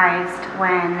surprised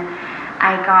when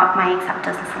I got my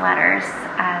acceptance letters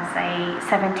as a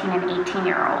 17 and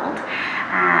 18-year-old.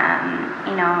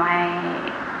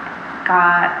 I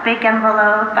got big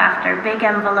envelope after big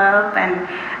envelope, and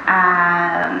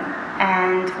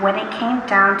when it came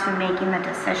down to making the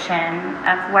decision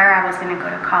of where I was going to go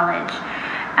to college,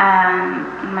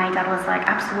 my dad was like,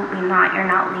 "Absolutely not, you're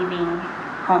not leaving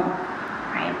home,"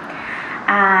 right?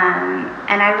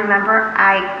 And I remember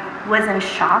I was in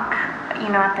shock,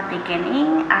 at the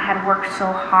beginning. I had worked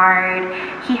so hard.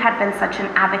 He had been such an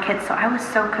advocate, so I was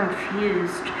so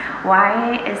confused.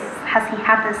 Why has he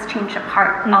had this change of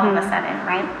heart all of a sudden,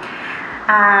 right?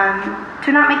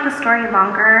 To not make the story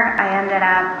longer, I ended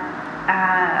up,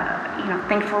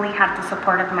 thankfully had the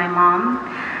support of my mom.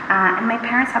 And my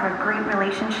parents have a great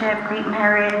relationship, great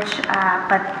marriage.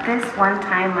 But this one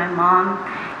time, my mom,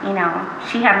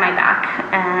 she had my back.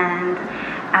 And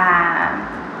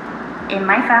in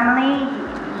my family,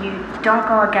 you don't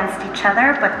go against each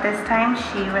other. But this time,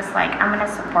 she was like, "I'm going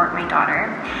to support my daughter."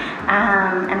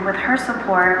 And with her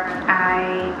support,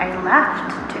 I left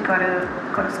to go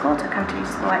to school, to come to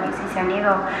school at UC San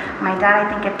Diego. My dad, I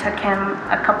think it took him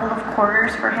a couple of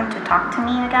quarters for him to talk to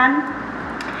me again.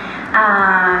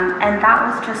 And that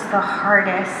was just the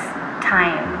hardest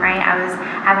time, right? I was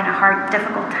having a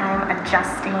difficult time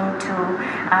adjusting to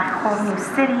a whole new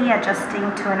city, adjusting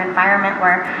to an environment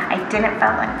where I didn't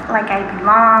feel like I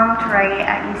belonged, right,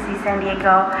 at UC San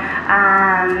Diego.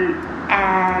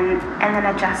 And then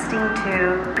adjusting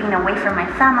to being away from my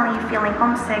family, feeling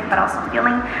homesick, but also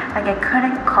feeling like I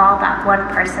couldn't call that one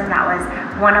person that was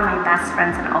one of my best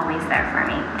friends and always there for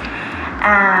me.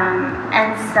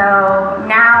 And so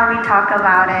now we talk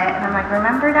about it, and I'm like,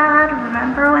 remember Dad?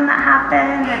 Remember when that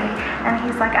happened? And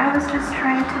he's like, I was just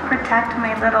trying to protect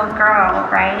my little girl,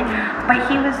 right? But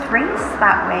he was raised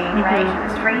that way, right? He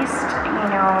was raised,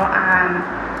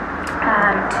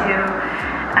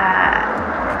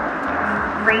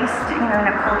 in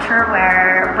a culture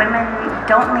where women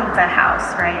don't leave the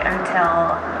house, right,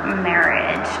 until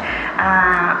marriage,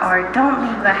 or don't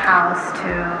leave the house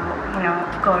to,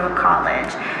 go to college.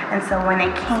 And so when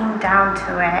it came down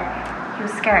to it, he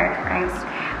was scared, right?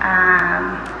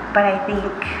 But I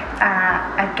think,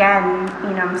 again,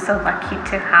 I'm so lucky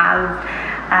to have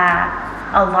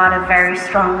a lot of very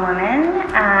strong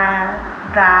women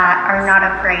that are not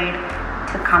afraid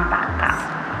to combat that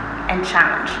and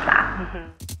challenge that.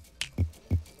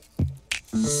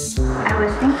 I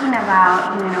was thinking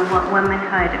about, what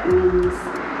womanhood means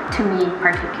to me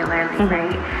particularly,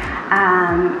 right?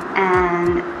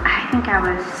 And I think I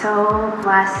was so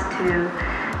blessed to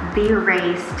be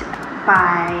raised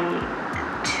by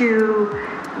two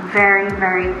very,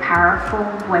 very powerful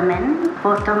women.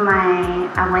 Both of my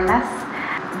abuelas,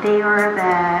 they were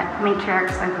the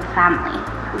matriarchs of the family.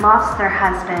 Lost their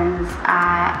husbands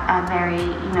at a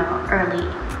very, early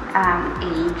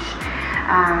age.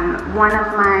 One of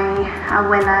my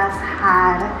abuelas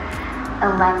had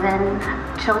 11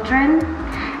 children,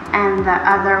 and the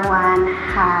other one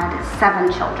had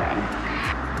 7 children.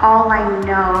 All I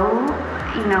know,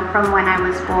 from when I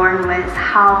was born was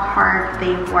how hard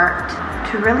they worked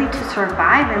to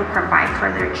survive and provide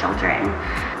for their children.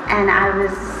 And I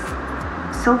was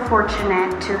so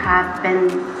fortunate to have been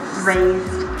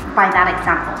raised by that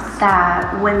example,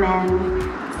 that women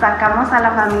sacamos a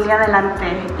la familia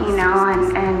adelante,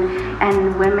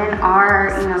 and women are,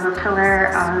 the pillar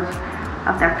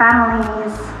of their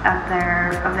families,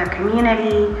 of their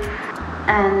community,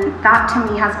 and that to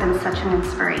me has been such an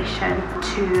inspiration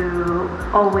to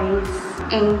always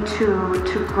aim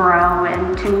to grow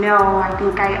and to know. I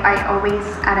think I always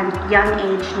at a young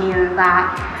age knew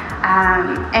that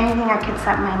anything I could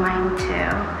set my mind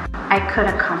to, I could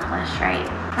accomplish, right?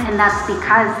 And that's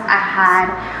because I had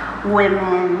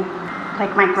women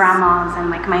like my grandmas and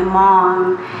like my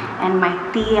mom and my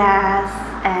tias,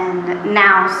 and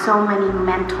now so many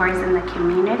mentors in the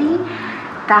community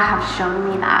that have shown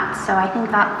me that. So I think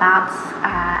that's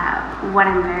what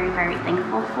I'm very, very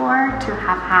thankful for, to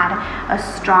have had a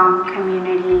strong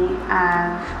community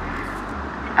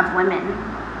of women.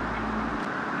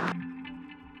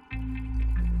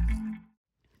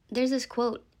 There's this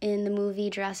quote in the movie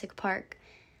Jurassic Park.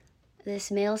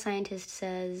 This male scientist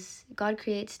says, God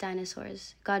creates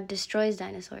dinosaurs, God destroys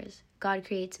dinosaurs, God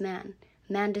creates man,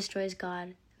 man destroys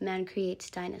God, man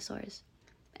creates dinosaurs.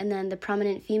 And then the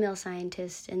prominent female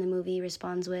scientist in the movie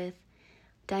responds with,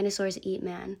 dinosaurs eat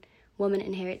man, woman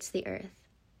inherits the earth.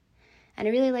 And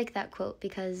I really like that quote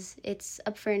because it's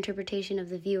up for interpretation of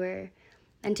the viewer,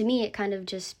 and to me it kind of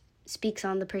just speaks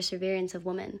on the perseverance of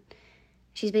women.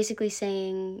 She's basically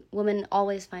saying women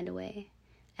always find a way.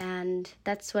 And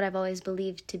that's what I've always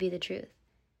believed to be the truth.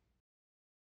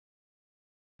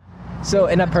 So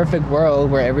in a perfect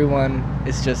world where everyone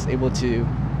is just able to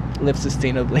live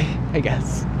sustainably, I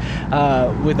guess,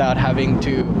 without having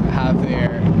to have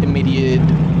their immediate,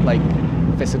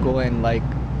 physical and,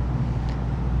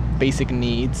 basic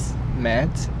needs met,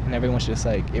 and everyone's just,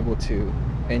 able to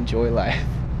enjoy life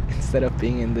instead of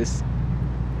being in this,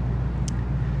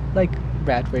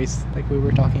 rat race like we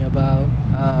were talking about.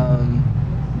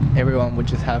 Everyone would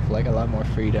just have a lot more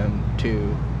freedom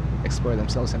to explore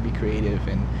themselves and be creative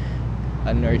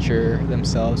and nurture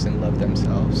themselves and love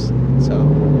themselves. So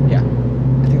yeah,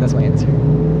 I think that's my answer.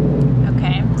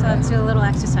 Okay, so let's do a little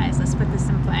exercise. Let's put this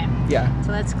in play. Yeah.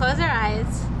 So let's close our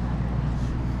eyes,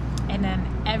 and then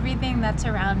everything that's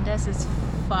around us is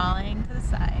falling to the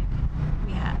side.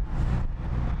 We have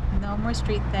no more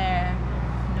street there,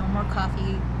 no more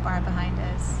coffee bar behind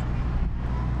us,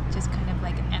 just kind of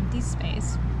like an empty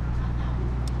space.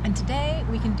 And today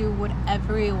we can do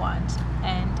whatever we want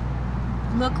and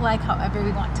look like however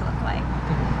we want to look like.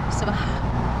 So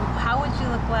how would you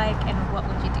look like, and what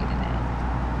would you do today?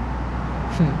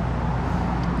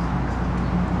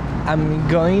 I'm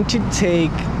going to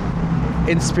take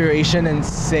inspiration and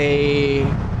say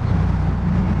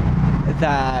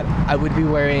that I would be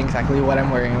wearing exactly what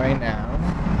I'm wearing right now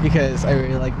because I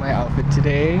really like my outfit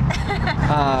today.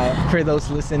 For those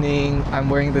listening, I'm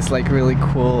wearing this like really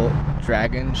cool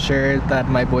dragon shirt that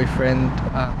my boyfriend,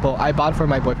 I bought for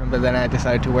my boyfriend, but then I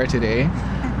decided to wear today.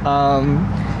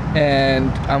 And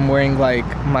I'm wearing like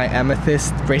my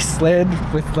amethyst bracelet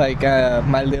with like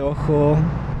my leojo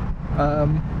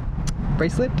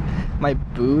bracelet, my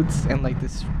boots, and like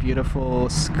this beautiful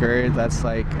skirt that's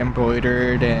like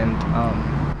embroidered and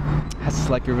has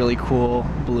like a really cool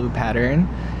blue pattern.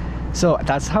 So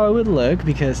that's how I would look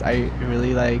because I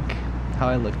really like how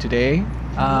I look today.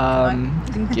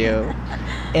 Thank you.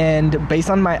 And based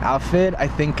on my outfit, I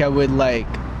think I would like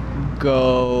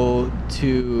go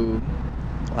to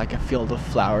like a field of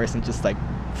flowers and just like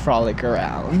frolic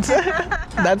around.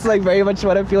 That's like very much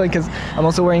what I'm feeling because I'm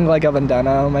also wearing like a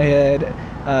bandana on my head.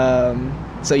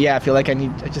 So yeah, I feel like I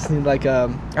just need like a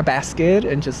basket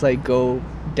and just like go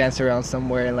dance around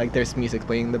somewhere and like there's music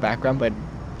playing in the background, but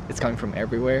it's coming from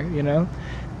everywhere, you know?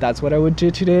 That's what I would do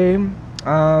today.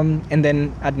 And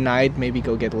then at night, maybe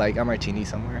go get like a martini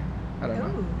somewhere. I don't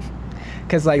know.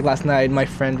 Because like last night, my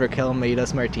friend Rachael made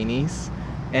us martinis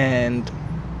and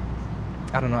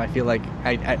I don't know, I feel like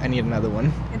I need another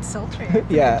one. It's sultry. It's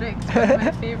yeah. a drink. It's one of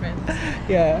my favorites.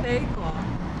 Yeah. Very cool.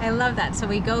 I love that. So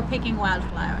we go picking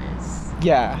wildflowers.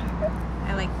 Yeah.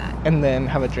 I like that. And then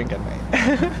have a drink at night.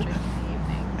 Drink in the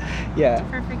evening. Yeah. It's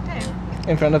a perfect time.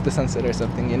 In front of the sunset or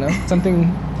something, you know? Something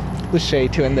cliche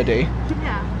to end the day.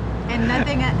 Yeah. And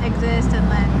nothing exists and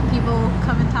then people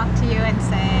come and talk to you and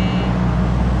say,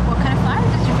 what kind of flowers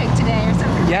did you pick today or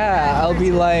something? Yeah, I'll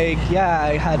be like, yeah,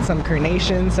 I had some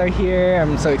carnations are here.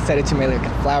 I'm so excited to make like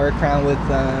a flower crown with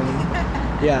them.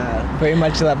 Yeah, very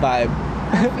much that vibe.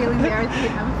 I'm feeling the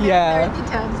earthy, yeah. the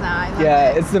earthy tones now. I love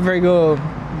yeah, it. It's the Virgo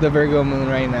moon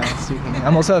right now. Speaking.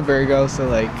 I'm also a Virgo, so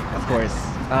like, of course.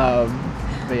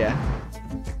 But yeah.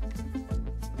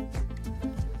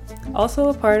 Also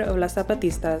a part of Las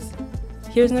Zapatistas,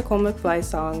 here's Nicole McFly's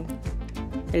song,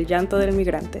 El llanto del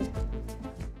migrante.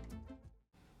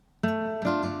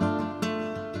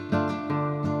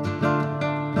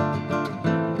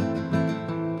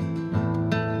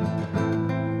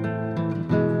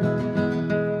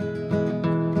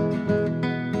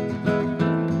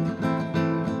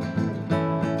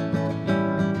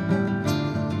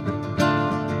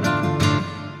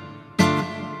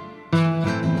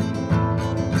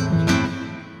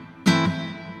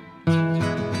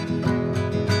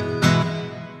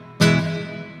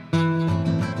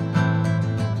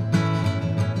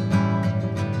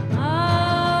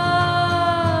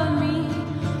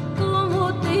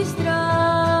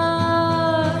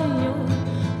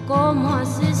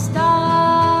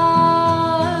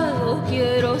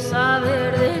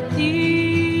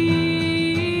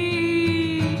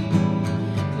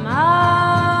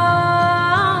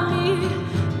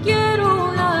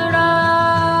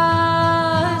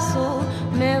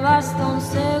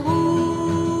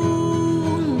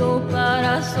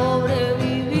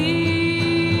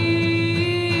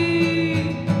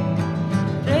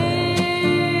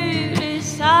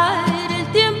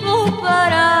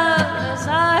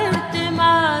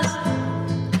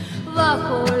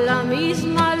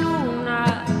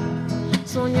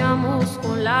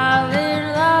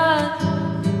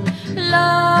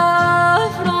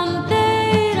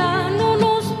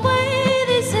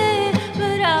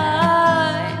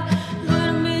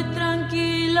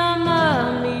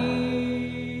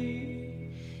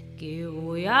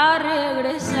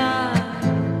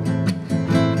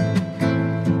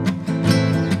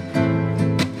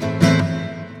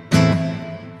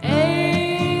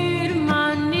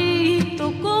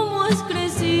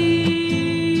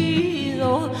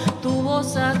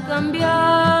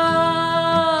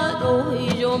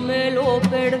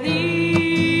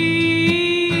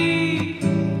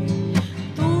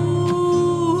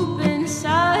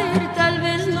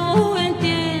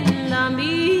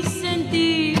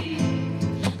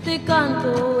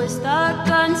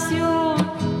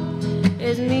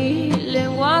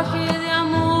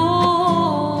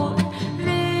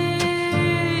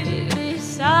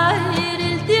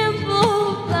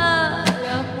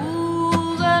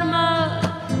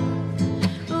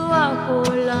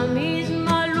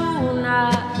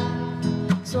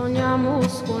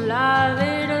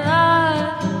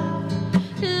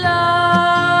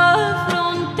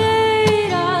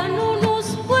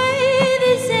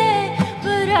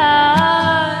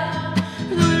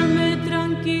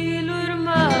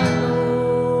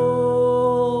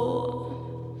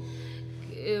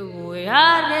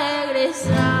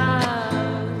 regresar.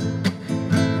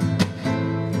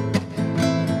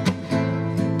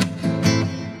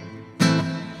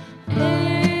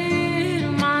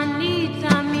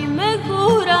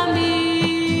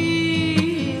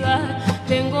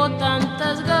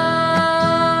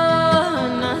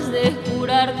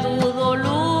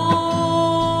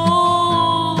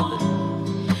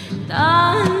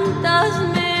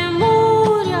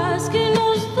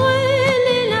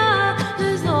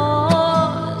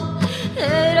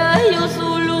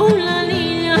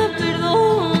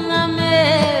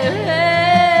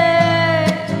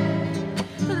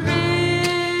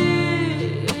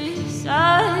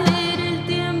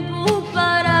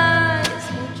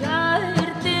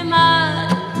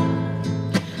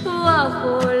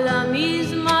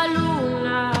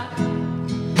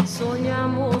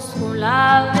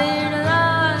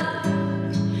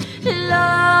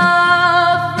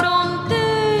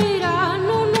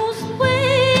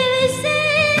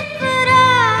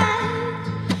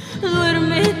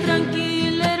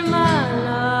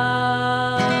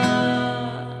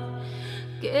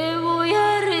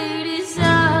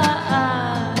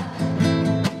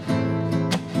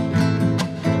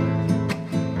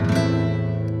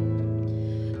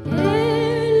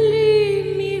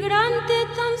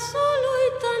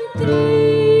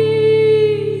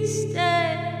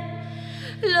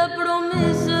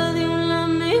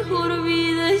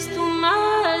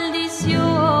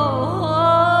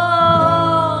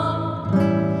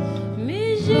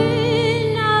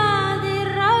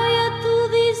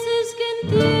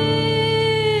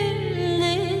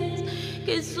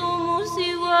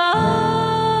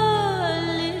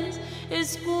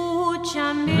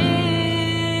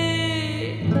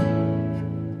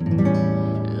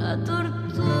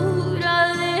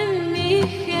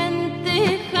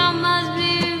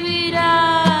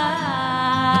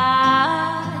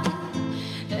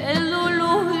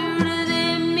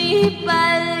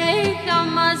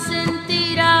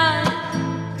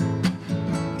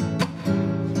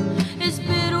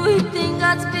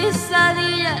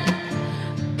 pesadilla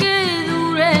que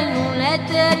dure en una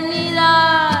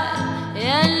eternidad,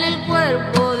 en el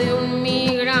cuerpo de un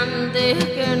migrante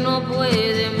que no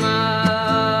puede más.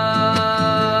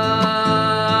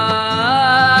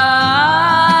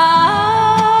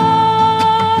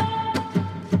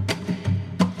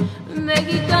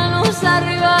 Mexicanos,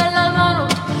 arriba las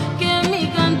manos, que mi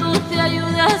canto te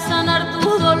ayude a sanar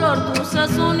tu dolor, tu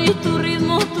sazón y tu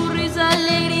ritmo, tu risa,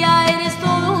 alegría, eres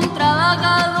todo un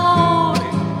trabajador.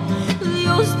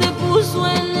 Dios te puso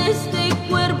en este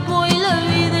cuerpo y la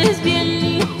vida es bien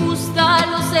injusta,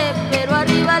 lo sé, pero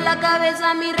arriba la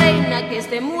cabeza, mi reina, que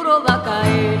este muro va a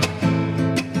caer.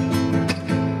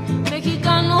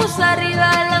 Mexicanos,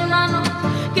 arriba las manos,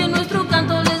 que nuestro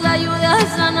canto les ayude a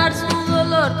sanar su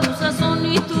dolor, tu sazón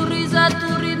y tu risa,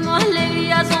 tu ritmo,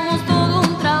 alegría, somos todo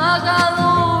un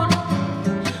trabajador.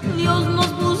 Dios nos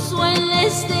puso en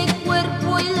este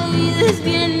cuerpo y la vida es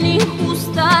bien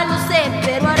injusta, lo sé,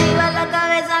 pero arriba la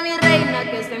cabeza, mi reina,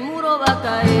 que este muro va a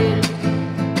caer.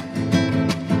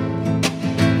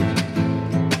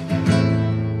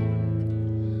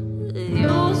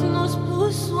 Dios nos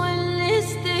puso en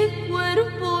este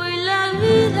cuerpo y la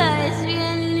vida es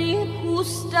bien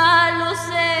injusta, lo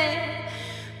sé,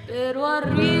 pero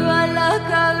arriba la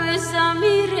cabeza,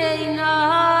 mi reina,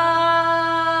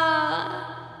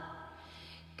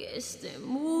 que este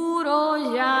muro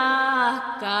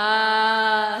ya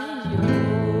cayó.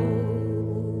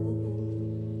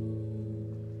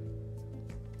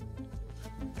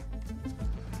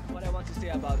 What I want to say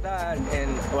about that,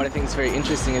 and what I think is very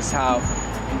interesting, is how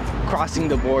crossing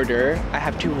the border, I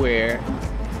have to wear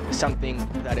something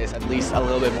that is at least a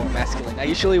little bit more masculine. I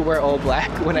usually wear all black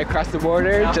when I cross the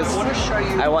border. Just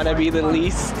I want to be the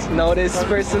least noticed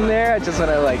person there. I just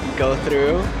want to like go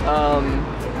through.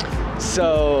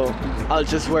 So I'll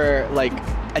just wear like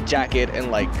a jacket and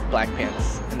like black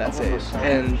pants, and that's it.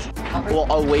 And well,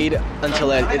 I'll wait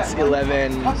until it's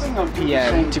 11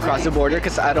 p.m. to cross the border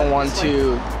because I don't want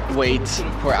to wait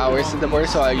for hours at the border.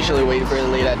 So I usually wait very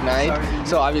late at night.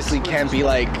 So obviously can't be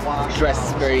like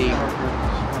dressed very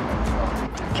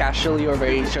casually or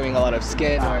very showing a lot of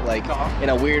skin or like in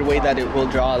a weird way that it will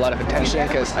draw a lot of attention,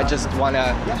 because I just want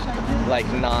to like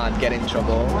not get in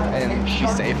trouble and be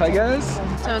safe, I guess.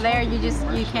 So there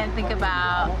you can't think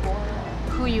about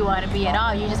who you want to be at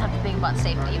all. You just have to think about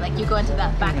safety. Like you go into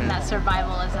that back in that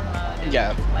survivalism mode. And,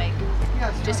 yeah. Like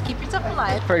just keep yourself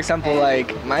alive. For example,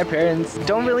 like my parents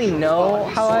don't really know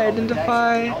how I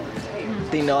identify.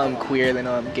 They know I'm queer, they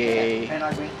know I'm gay.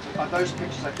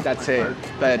 That's it.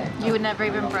 But you would never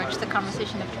even broach the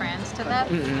conversation of trans to them?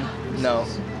 No,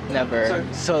 never.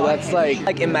 So that's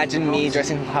like imagine me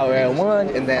dressing however I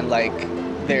want, and then like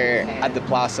they're at the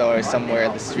plaza or somewhere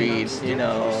at the street, you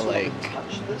know, like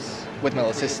with my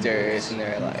little sisters, and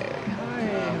they're like,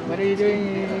 "Hi, what are you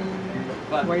doing?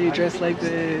 Why are you dressed like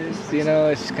this?" You know,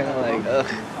 it's just kind of like, ugh.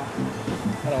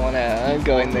 I don't want to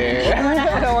go in there.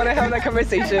 I don't want to have that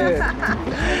conversation.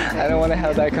 I don't want to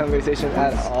have that conversation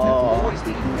at all.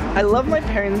 I love my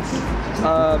parents,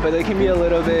 but they can be a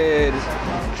little bit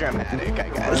dramatic, I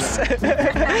guess.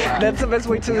 That's the best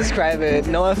way to describe it.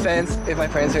 No offense if my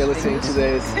parents are listening to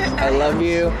this. I love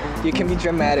you. You can be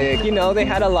dramatic. You know, they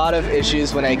had a lot of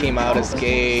issues when I came out as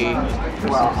gay.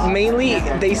 Mainly,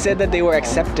 they said that they were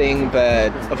accepting,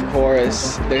 but of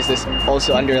course, there's this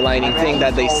also underlining thing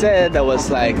that they said that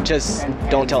was like, just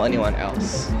don't tell anyone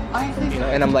else. You know?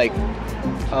 And I'm like,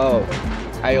 oh,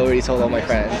 I already told all my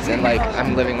friends, and like,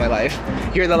 I'm living my life.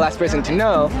 You're the last person to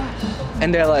know.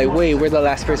 And they're like, wait, we're the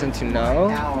last person to know?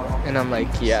 And I'm like,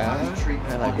 yeah. And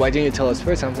they're like, why didn't you tell us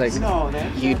first? I was like,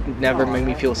 you never made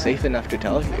me feel safe enough to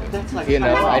tell you. You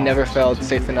know, I never felt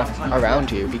safe enough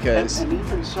around you, because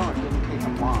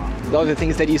all the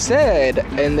things that you said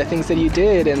and the things that you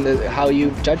did and how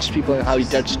you judged people and how you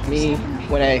judged me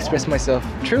when I expressed myself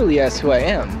truly as who I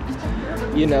am.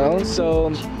 You know,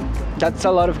 so that's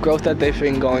a lot of growth that they've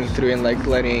been going through, and like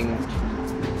letting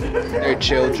their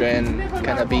children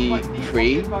kind of be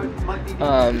free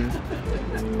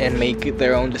and make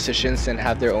their own decisions and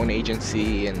have their own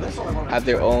agency and have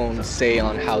their own say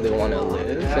on how they want to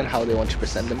live and how they want to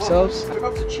present themselves.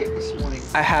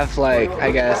 I have like,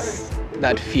 I guess,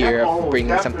 that fear of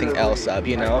bringing something else up,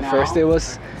 you know. First it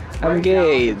was, I'm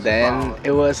gay, then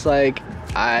it was like,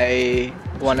 I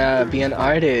want to be an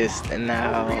artist, and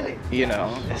now, you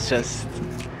know, it's just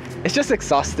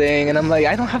exhausting, and I'm like,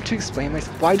 I don't have to explain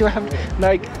myself. Why do I have,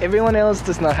 like, everyone else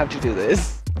does not have to do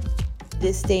this.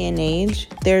 This day and age,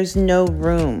 there's no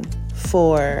room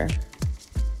for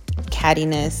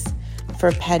cattiness,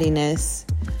 for pettiness,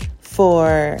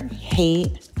 for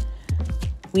hate.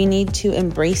 We need to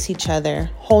embrace each other,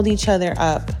 hold each other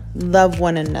up, love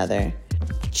one another,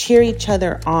 cheer each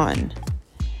other on.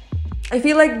 I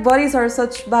feel like bodies are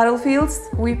such battlefields.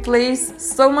 We place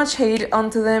so much hate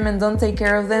onto them and don't take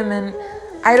care of them. And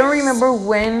I don't remember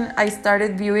when I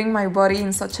started viewing my body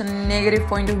in such a negative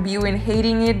point of view and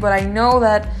hating it, but I know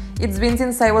that it's been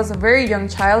since I was a very young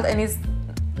child, and it's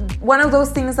one of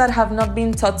those things that have not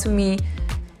been taught to me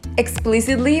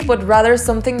explicitly, but rather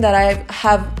something that I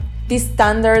have, these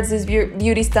standards, these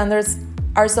beauty standards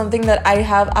are something that I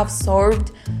have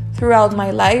absorbed throughout my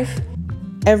life.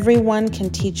 Everyone can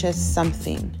teach us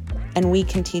something, and we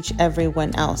can teach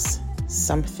everyone else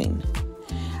something.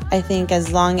 I think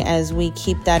as long as we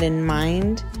keep that in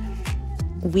mind,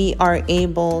 we are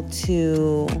able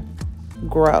to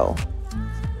grow,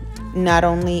 not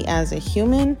only as a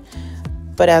human,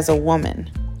 but as a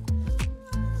woman.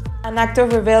 An act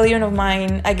of rebellion of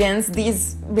mine against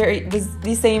these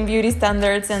same beauty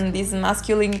standards and this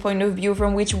masculine point of view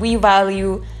from which we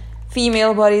value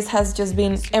female bodies has just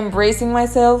been embracing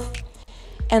myself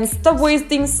and stop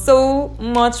wasting so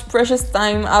much precious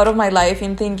time out of my life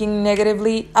in thinking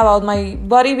negatively about my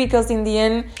body, because in the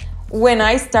end, when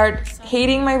I start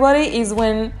hating my body is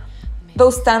when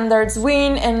those standards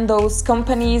win, and those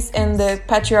companies and the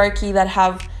patriarchy that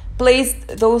have placed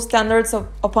those standards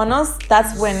upon us,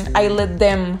 that's when I let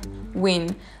them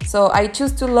win. So I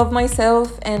choose to love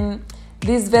myself and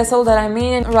this vessel that I'm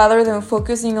in, rather than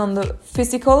focusing on the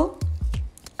physical.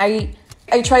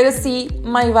 I try to see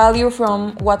my value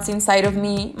from what's inside of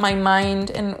me, my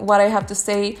mind, and what I have to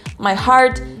say, my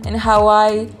heart, and how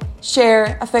I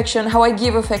share affection, how I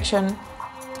give affection.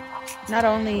 Not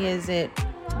only is it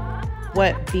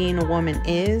what being a woman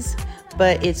is,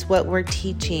 but it's what we're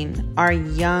teaching our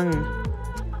young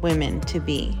women to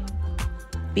be.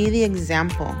 Be the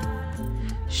example.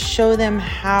 Show them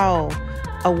how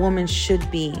a woman should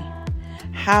be,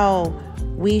 how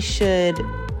we should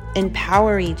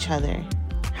empower each other,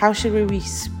 how should we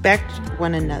respect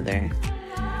one another,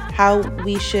 how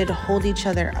we should hold each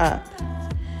other up.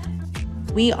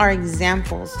 We are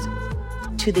examples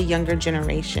to the younger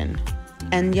generation.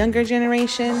 And younger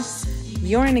generation,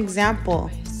 you're an example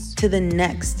to the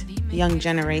next young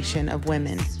generation of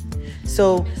women.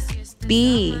 So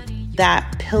be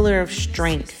that pillar of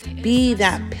strength. Be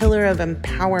that pillar of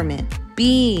empowerment.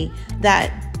 Be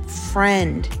that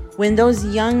friend. When those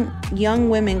young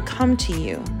women come to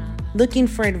you looking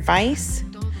for advice,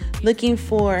 looking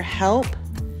for help,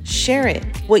 share it.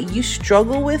 What you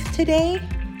struggle with today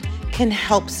can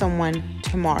help someone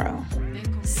tomorrow.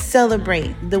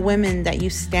 Celebrate the women that you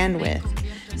stand with.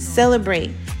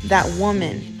 Celebrate that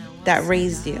woman that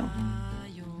raised you.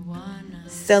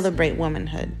 Celebrate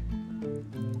womanhood.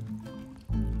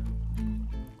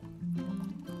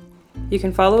 You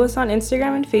can follow us on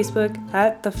Instagram and Facebook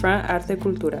at The Front Arte y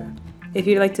Cultura. If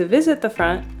you'd like to visit The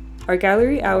Front, our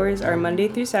gallery hours are Monday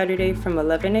through Saturday from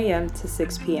 11 a.m. to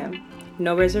 6 p.m.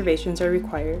 No reservations are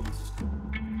required.